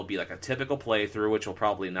that, and then it'll be like a typical playthrough, which will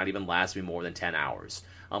probably not even last me more than 10 hours.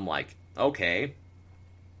 I'm like, okay.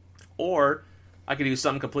 Or I could do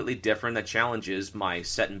something completely different that challenges my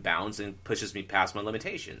set and bounds and pushes me past my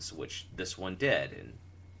limitations, which this one did, and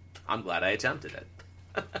I'm glad I attempted it.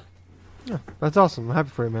 Yeah, that's awesome. I'm happy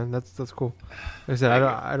for you, man. That's cool. Like I said,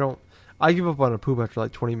 I give up on a poop after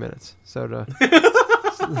like 20 minutes. So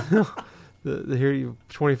to hear you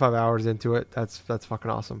 25 hours into it, that's fucking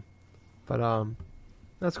awesome. But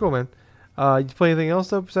that's cool, man. You play anything else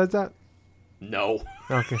though besides that? No.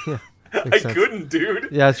 Okay, yeah. I couldn't, dude.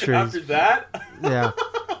 Yeah, that's true. After that? Yeah.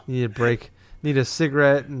 You need a break. Need a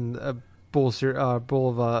cigarette and a bowl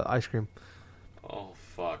of ice cream. Oh,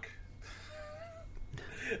 fuck.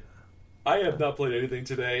 I have not played anything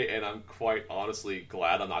today, and I'm quite honestly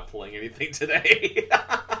glad I'm not playing anything today.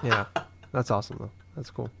 Yeah. That's awesome, though.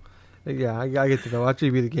 That's cool. Yeah, I get to know. After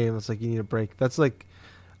you beat the game, it's like you need a break. That's like,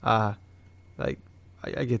 I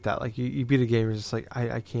get that. Like, you beat a game, you're just like,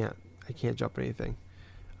 I can't jump anything.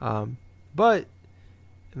 But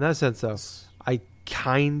in that sense, though, I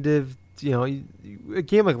kind of, a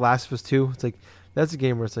game like Last of Us 2, it's like, that's a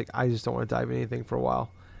game where it's like, I just don't want to dive into anything for a while.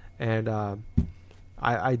 And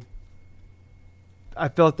I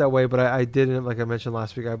felt that way, but I didn't, like I mentioned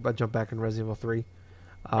last week, I jumped back in Resident Evil 3.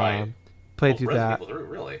 Right. Played through Resident that. Evil 3,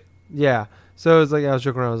 really? Yeah. So it was like, I was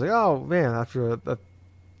joking around, I was like, oh man, after a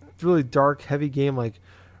really dark, heavy game like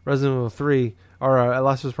Resident Evil 3, or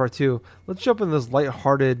Last of Us Part 2, let's jump in this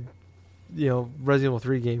lighthearted, Resident Evil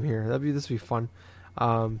 3 game here. This would be fun.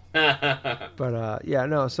 But yeah,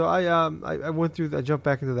 no. So I went through. I jumped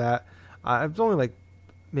back into that. I was only like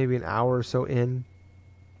maybe an hour or so in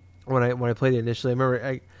when I played it initially. I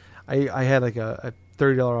remember I had like a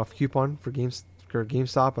 $30 off coupon for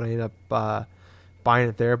GameStop, and I ended up buying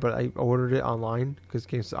it there. But I ordered it online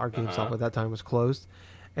because our GameStop at that time was closed,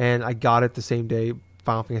 and I got it the same day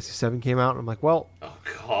Final Fantasy VII came out. And I'm like, well, oh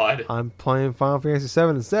god, I'm playing Final Fantasy VII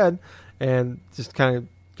instead, and just kind of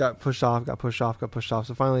got pushed off.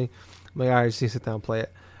 So finally, I'm like, all right, I just need to sit down and play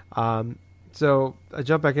it. So I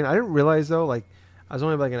jumped back in. I didn't realize though, like I was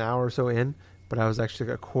only like an hour or so in, but I was actually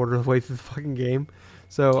like a quarter of the way through the fucking game.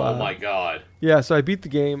 So oh my god, yeah. So I beat the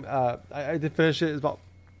game. I did finish it. It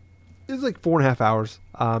was like 4.5 hours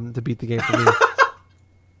to beat the game for me.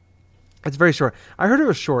 It's very short. I heard it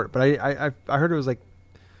was short, but I heard it was like,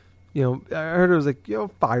 I heard it was like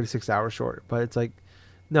 5 to 6 hours short. But it's like,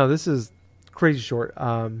 no, this is crazy short.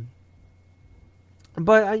 But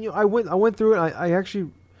I went through it. I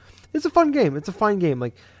actually, it's a fun game. It's a fine game.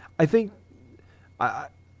 Like, I think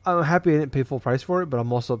I'm happy I didn't pay full price for it, but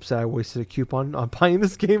I'm also upset I wasted a coupon on buying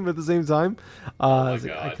this game at the same time.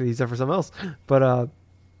 I could use that for something else. But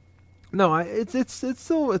no, it's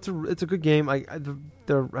still it's a good game.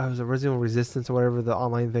 There was a Resident Evil Resistance or whatever, the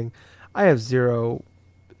online thing. I have zero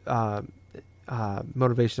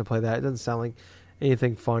motivation to play that. It doesn't sound like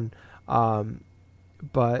anything fun.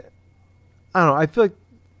 But I don't know. I feel like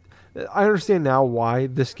I understand now why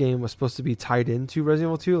this game was supposed to be tied into Resident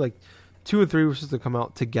Evil 2. Like 2 and 3 were supposed to come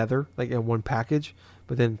out together, like in one package,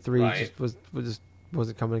 but then 3 just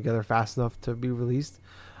wasn't coming together fast enough to be released.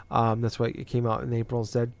 That's why it came out in April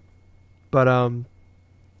instead. But I don't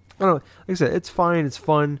know. Like I said, it's fine. It's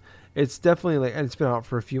fun. It's definitely like, and it's been out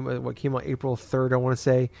for a few months. What came out April 3rd, I want to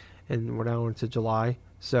say, and we're now into July.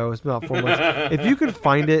 So it's been out 4 months. If you can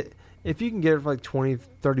find it, if you can get it for like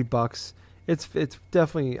 $20-$30, it's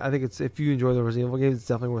definitely. I think it's, if you enjoy the Resident Evil games, it's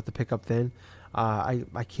definitely worth the pickup. Then I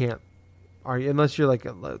can't argue, unless you're like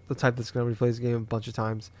the type that's going to replay this game a bunch of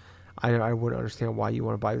times. I wouldn't understand why you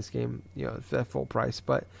want to buy this game, at full price.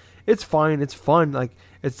 But it's fine. It's fun. Like,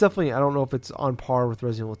 it's definitely, I don't know if it's on par with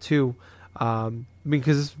Resident Evil 2.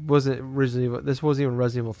 Because this wasn't this wasn't even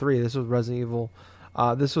Resident Evil 3. This was Resident Evil.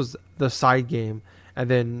 This was the side game, and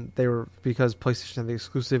then because PlayStation had the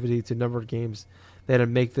exclusivity to numbered games, they had to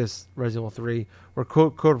make this Resident Evil 3. Where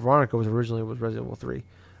Code Veronica was originally Resident Evil 3,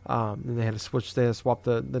 and they had to swap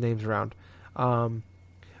the names around.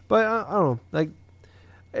 But I don't know, like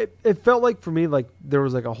it felt like for me like there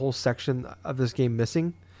was like a whole section of this game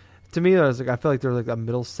missing. To me, I felt like there was like a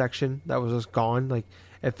middle section that was just gone. Like,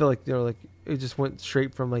 it felt like it just went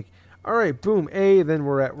straight from like, all right, boom, A, then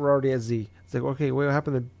we're already at Z. It's like, okay, what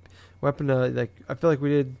happened to like, I feel like we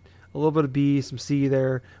did a little bit of B, some C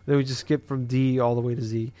there, then we just skipped from D all the way to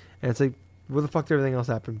Z, and it's like, where the fuck did everything else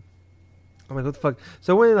happen? I'm like, what the fuck?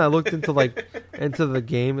 So when I looked into like into the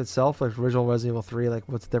game itself, like original Resident Evil 3, like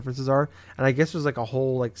what the differences are, and I guess there's like a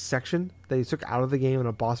whole like section that you took out of the game in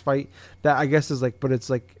a boss fight that I guess is like, but it's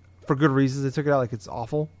like for good reasons. They took it out like it's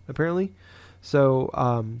awful apparently. So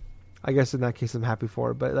I guess in that case I'm happy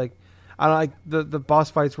for it. But like I don't like the boss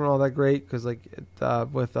fights weren't all that great because like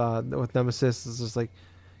with Nemesis it's just like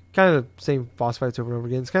kind of the same boss fights over and over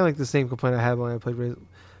again. It's kind of like the same complaint I had when I played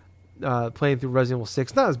playing through Resident Evil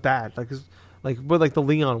 6. Not as bad but like the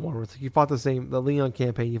Leon one where it's like you fought the Leon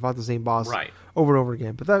campaign, you fought the same boss over and over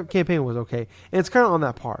again. But that campaign was okay, and it's kind of on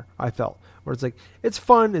that par. I felt where it's like it's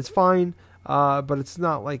fun, it's fine, but it's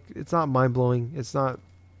not mind blowing. It's not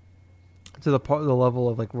to the level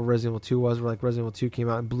of like where Resident Evil 2 was, where like Resident Evil 2 came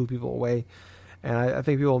out and blew people away. And I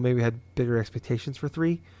think people maybe had bigger expectations for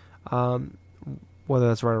 3, whether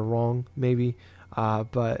that's right or wrong, maybe.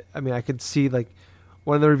 But I mean, I could see like.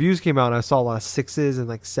 When the reviews came out and I saw a lot of 6s and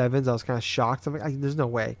like 7s, I was kind of shocked. I'm like, there's no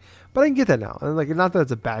way. But I can get that now. And like, not that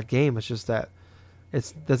it's a bad game. It's just that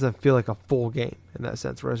it doesn't feel like a full game in that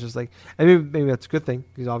sense. Where it's just like, I mean, maybe that's a good thing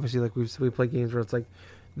because obviously, like we play games where it's like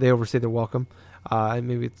they overstay their welcome, and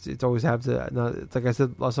maybe it's always have to. It's like I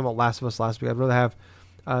said last time about Last of Us last week. I'd rather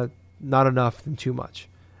have not enough than too much,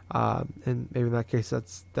 and maybe in that case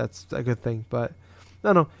that's a good thing. But.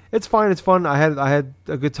 No, it's fine. It's fun. I had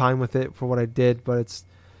a good time with it for what I did, but it's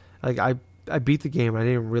like I beat the game. And I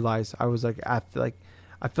didn't even realize I was like I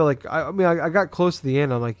feel like I got close to the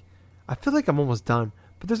end. I'm like I feel like I'm almost done,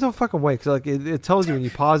 but there's no fucking way because like it tells you when you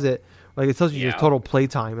pause it, like it tells you your total play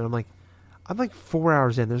time, and I'm like 4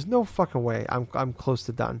 hours in. There's no fucking way I'm close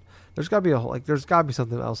to done. There's gotta be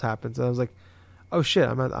something else happens. And I was like, oh shit,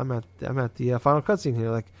 I'm at the final cutscene here.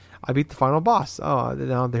 Like I beat the final boss. Oh,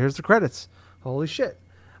 now here's the credits. Holy shit.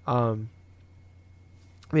 Yeah,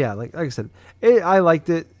 like I said, I liked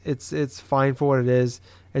it. It's fine for what it is.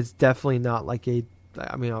 It's definitely not like I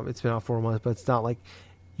mean, it's been out 4 months, but it's not like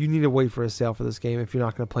you need to wait for a sale for this game if you're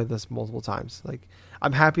not going to play this multiple times. Like,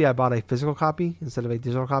 I'm happy I bought a physical copy instead of a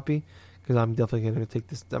digital copy because I'm definitely going to take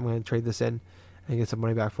this. I'm going to trade this in and get some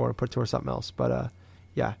money back for it and put it towards something else. But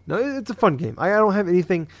yeah, no, it's a fun game. I don't have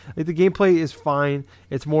anything like the gameplay is fine.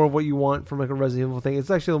 It's more of what you want from like a Resident Evil thing.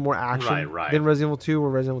 It's actually a little more action than Resident Evil 2, where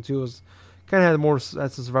Resident Evil 2 was kind of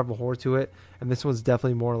had some survival horror to it, and this one's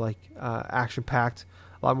definitely more like action packed.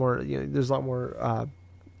 A lot more, there's a lot more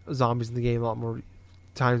zombies in the game. A lot more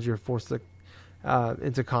times you're forced to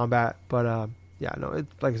into combat. But yeah, no,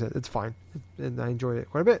 it's like I said, it's fine, and I enjoyed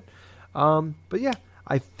it quite a bit. But yeah.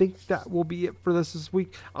 I think that will be it for this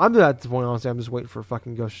week. I'm at the point, honestly, I'm just waiting for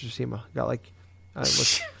fucking Ghost of Tsushima. Got like,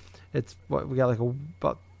 we got like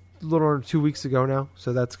about a little over 2 weeks ago now.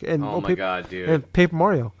 So that's and God, dude! And Paper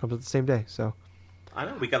Mario comes at the same day. So I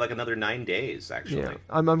know we got like another 9 days actually. Yeah,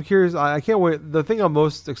 I'm curious. I can't wait. The thing I'm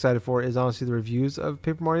most excited for is honestly the reviews of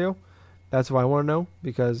Paper Mario. That's what I want to know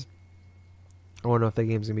because I want to know if that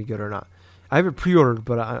game's gonna be good or not. I haven't pre-ordered,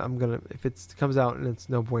 but I'm gonna if it comes out and it's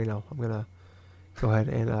no bueno, I'm gonna. Go ahead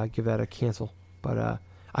and give that a cancel. But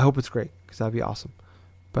I hope it's great because that'd be awesome.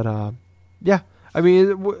 But yeah, I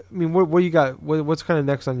mean, what do you got? What's kind of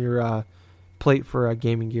next on your plate for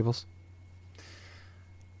gaming, Gables?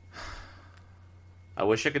 I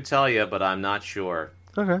wish I could tell you, but I'm not sure.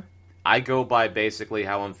 Okay. I go by basically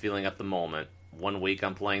how I'm feeling at the moment. 1 week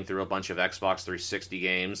I'm playing through a bunch of Xbox 360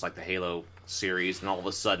 games like the Halo series, and all of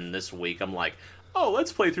a sudden this week I'm like, oh,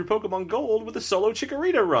 let's play through Pokemon Gold with a solo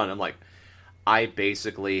Chikorita run. I'm like, I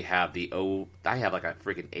basically have I have like a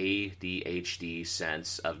freaking ADHD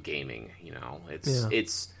sense of gaming,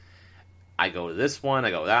 It's I go to this one,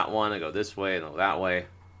 I go that one, I go this way, and I go that way.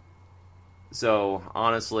 So,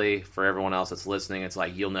 honestly, for everyone else that's listening, it's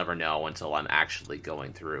like you'll never know until I'm actually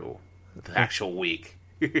going through the actual week.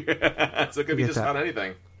 So it could be just about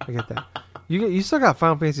anything. I get that. You still got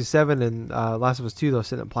Final Fantasy 7 and Last of Us 2 though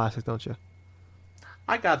sitting in plastic, don't you?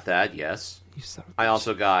 I got that, yes. I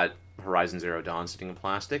also got Horizon Zero Dawn sitting in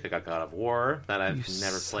plastic. I got God of War that I've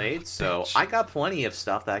never played, so I got plenty of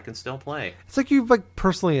stuff that I can still play. It's like you're like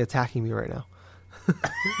personally attacking me right now.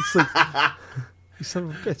 It's like you son of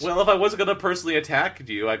a bitch. Well, if I wasn't gonna personally attack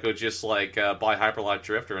you, I could just like buy Hyperlight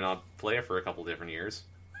Drifter and I'll play it for a couple different years.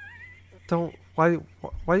 Don't why you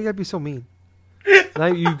gotta be so mean? Now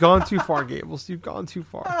you've gone too far, Gables. You've gone too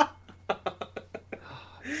far. Son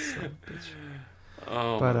of a bitch.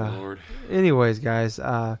 Oh my lord. Anyways, guys,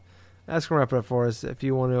 that's gonna wrap it up for us. If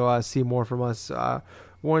you want to see more from us,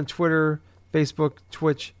 we're on Twitter, Facebook,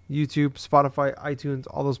 Twitch, YouTube, Spotify, iTunes,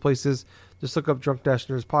 all those places. Just look up Drunk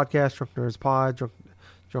Nerds Podcast, Drunk Nerds Pod,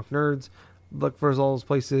 Drunk Nerds. Look for all those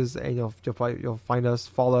places, and you'll find us.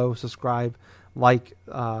 Follow, subscribe, like,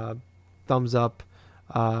 thumbs up,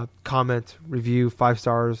 comment, review, 5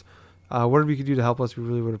 stars. Whatever you can do to help us, we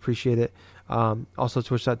really would appreciate it. Also,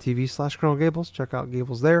 twitch.tv/Colonel Gables. Check out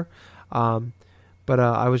Gables there. But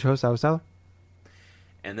I was your host. I was Tyler.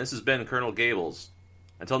 And this has been Colonel Gables.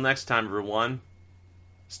 Until next time, everyone,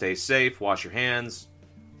 stay safe, wash your hands,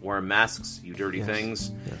 wear masks, you dirty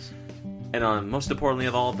things. Yes. And most importantly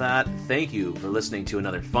of all that, thank you for listening to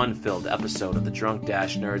another fun-filled episode of the Drunk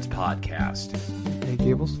Dash Nerds podcast. Hey,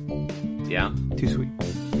 Gables. Yeah? Too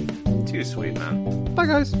sweet. Too sweet, man. Bye,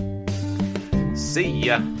 guys. See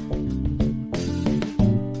ya.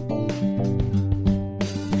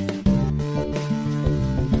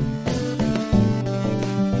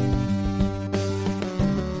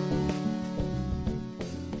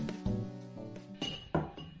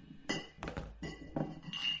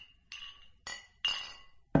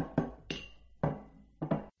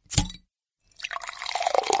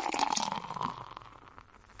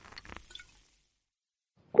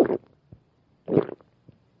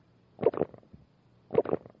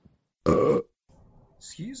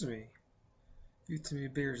 Excuse me. You too many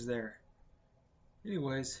beers there.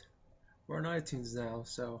 Anyways, we're on iTunes now,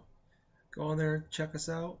 so go on there, check us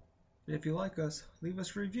out, and if you like us, leave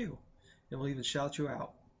us a review, and we'll even shout you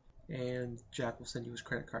out. And Jack will send you his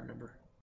credit card number.